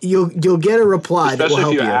 You will. You'll get a reply that will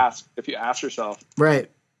Especially help you. If you ask yourself. Right.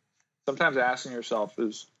 Sometimes asking yourself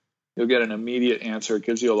you'll get an immediate answer. It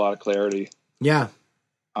gives you a lot of clarity. Yeah.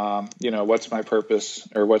 What's my purpose,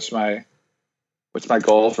 or what's my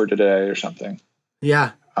goal for today, or something.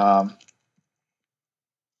 Yeah.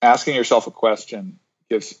 Asking yourself a question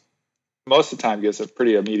most of the time gives a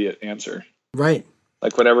pretty immediate answer. Right.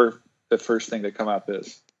 Like whatever the first thing that come up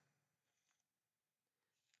is.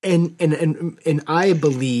 And I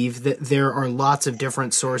believe that there are lots of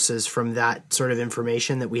different sources from that sort of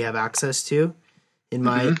information that we have access to in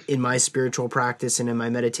my spiritual practice and in my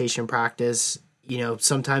meditation practice.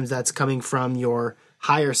 Sometimes that's coming from your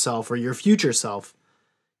higher self or your future self.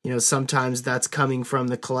 Sometimes that's coming from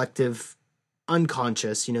the collective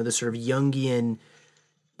unconscious, the sort of Jungian,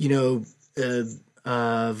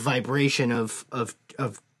 vibration of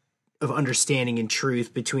understanding and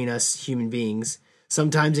truth between us human beings.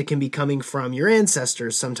 Sometimes it can be coming from your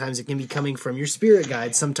ancestors. Sometimes it can be coming from your spirit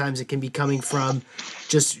guides. Sometimes it can be coming from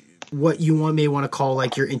just what you may want to call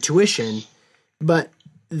like your intuition. But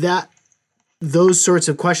those sorts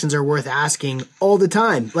of questions are worth asking all the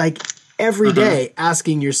time. Like every day,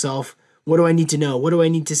 asking yourself, what do I need to know? What do I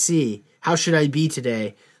need to see? How should I be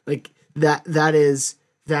today? Like that's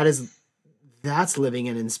living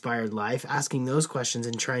an inspired life, asking those questions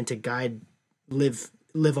and trying to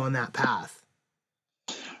live on that path.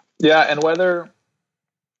 Yeah, and whether,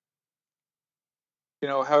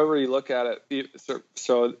 however you look at it,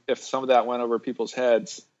 so if some of that went over people's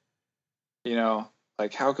heads,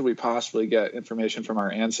 like how could we possibly get information from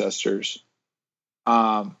our ancestors?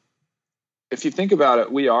 If you think about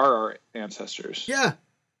it, we are our ancestors. Yeah.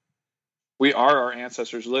 We are our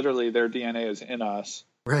ancestors. Literally, their DNA is in us.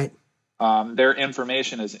 Right. Their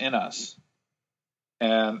information is in us.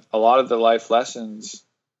 And a lot of the life lessons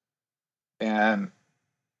and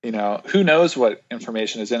who knows what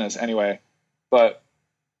information is in us anyway, but,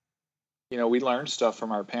 we learn stuff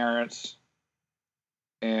from our parents,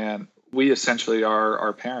 and we essentially are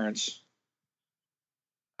our parents.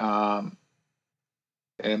 And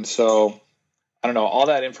so, I don't know, all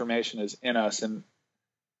that information is in us, and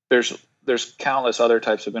there's countless other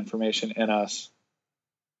types of information in us.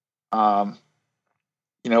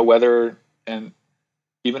 Whether, and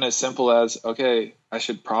even as simple as, okay, I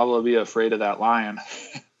should probably be afraid of that lion.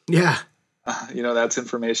 Yeah. That's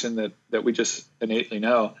information that we just innately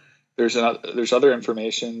know. There's other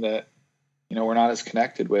information that, we're not as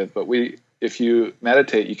connected with, but if you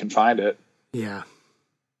meditate, you can find it. Yeah.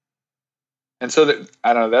 And so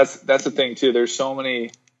I don't know, that's the thing too. There's so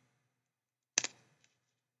many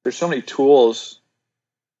tools.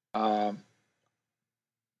 Like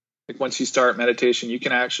once you start meditation, you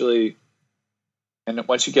can actually, and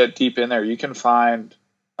once you get deep in there, you can find,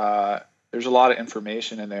 there's a lot of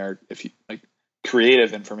information in there. If you like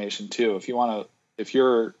creative information too, if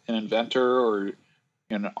you're an inventor or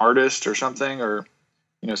an artist or something, or,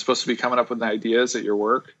 supposed to be coming up with ideas at your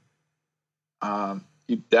work,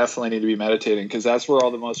 you definitely need to be meditating, because that's where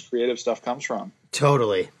all the most creative stuff comes from.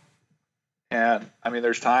 Totally. And I mean,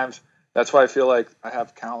 there's times, that's why I feel like I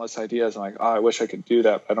have countless ideas. I'm like, oh, I wish I could do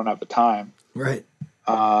that, but I don't have the time. Right.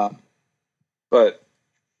 But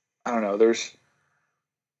I don't know,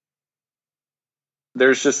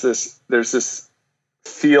 there's this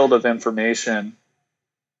field of information,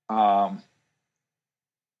 not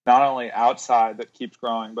only outside that keeps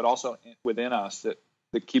growing, but also within us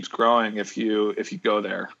that keeps growing if you go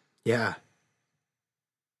there. Yeah.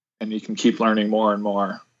 And you can keep learning more and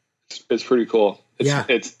more. It's pretty cool.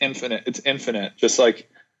 It's infinite. It's infinite. Just like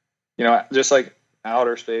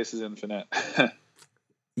outer space is infinite.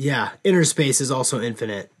 Yeah. Inner space is also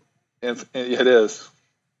infinite. It is.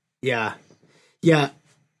 Yeah. Yeah.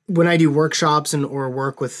 When I do workshops or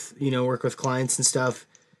work with clients and stuff,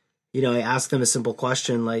 I ask them a simple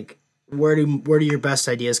question like, where do your best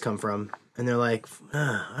ideas come from? And they're like,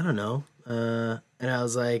 I don't know. And I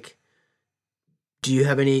was like, do you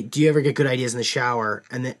ever get good ideas in the shower?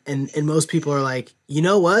 And most people are like, you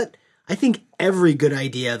know what? I think every good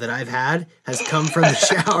idea that I've had has come from the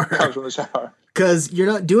shower. Comes from the shower. Because you're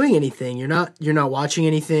not doing anything. You're not watching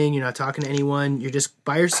anything. You're not talking to anyone. You're just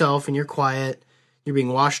by yourself and you're quiet. You're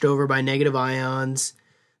being washed over by negative ions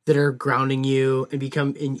that are grounding you and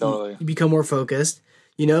Totally. you become more focused.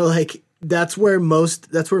 Like that's where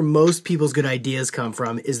most people's good ideas come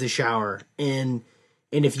from, is the shower. And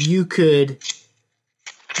if you could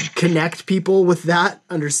connect people with that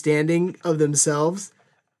understanding of themselves,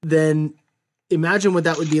 then imagine what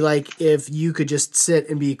that would be like if you could just sit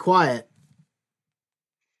and be quiet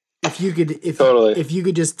Totally. if you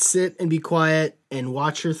could just sit and be quiet and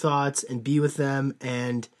watch your thoughts and be with them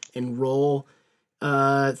and roll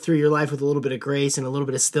through your life with a little bit of grace and a little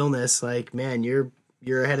bit of stillness, like, man, you're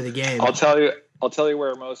ahead of the game. I'll tell you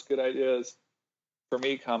where most good ideas for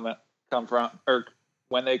me come from, or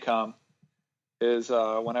when they come, is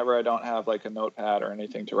whenever I don't have like a notepad or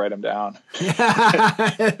anything to write them down.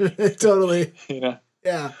 Totally. You know?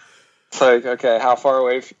 Yeah. It's like, okay, how far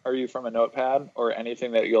away are you from a notepad or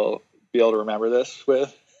anything that you'll be able to remember this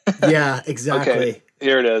with? Yeah, exactly. Okay,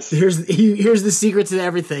 here it is. Here's the secret to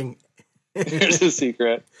everything. Here's the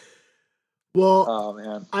secret. Well, oh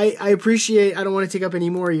man, I appreciate, I don't want to take up any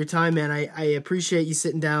more of your time, man. I appreciate you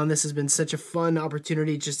sitting down. This has been such a fun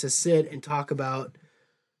opportunity just to sit and talk about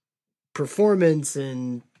performance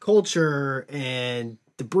and culture and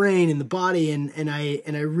the brain and the body, and I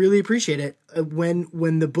really appreciate it.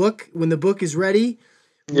 When the book is ready,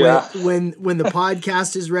 yeah, when the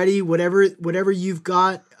podcast is ready, whatever you've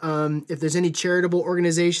got, if there's any charitable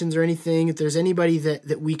organizations or anything, if there's anybody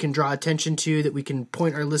that we can draw attention to, that we can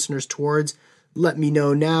point our listeners towards, let me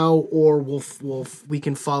know now, or we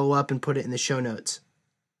can follow up and put it in the show notes.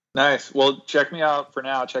 Nice. Well, check me out for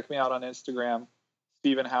now. Check me out on Instagram,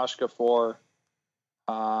 Stephen Hauschka 4,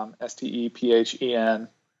 STEPHEN,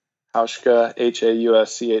 Hauschka,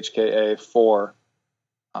 HAUSCHKA 4.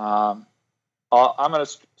 I'm going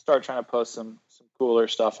to start trying to post some cooler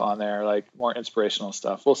stuff on there, like more inspirational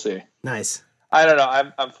stuff. We'll see. Nice. I don't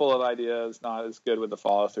know. I'm full of ideas, not as good with the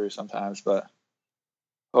follow through sometimes, but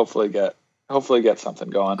hopefully get something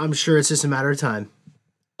going. I'm sure it's just a matter of time.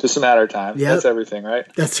 Just a matter of time. Yep. That's everything, right?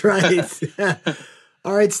 That's right.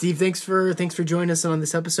 All right, Steve. Thanks for joining us on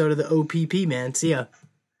this episode of the OPP, man. See ya.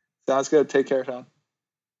 Sounds good. Take care, Sean.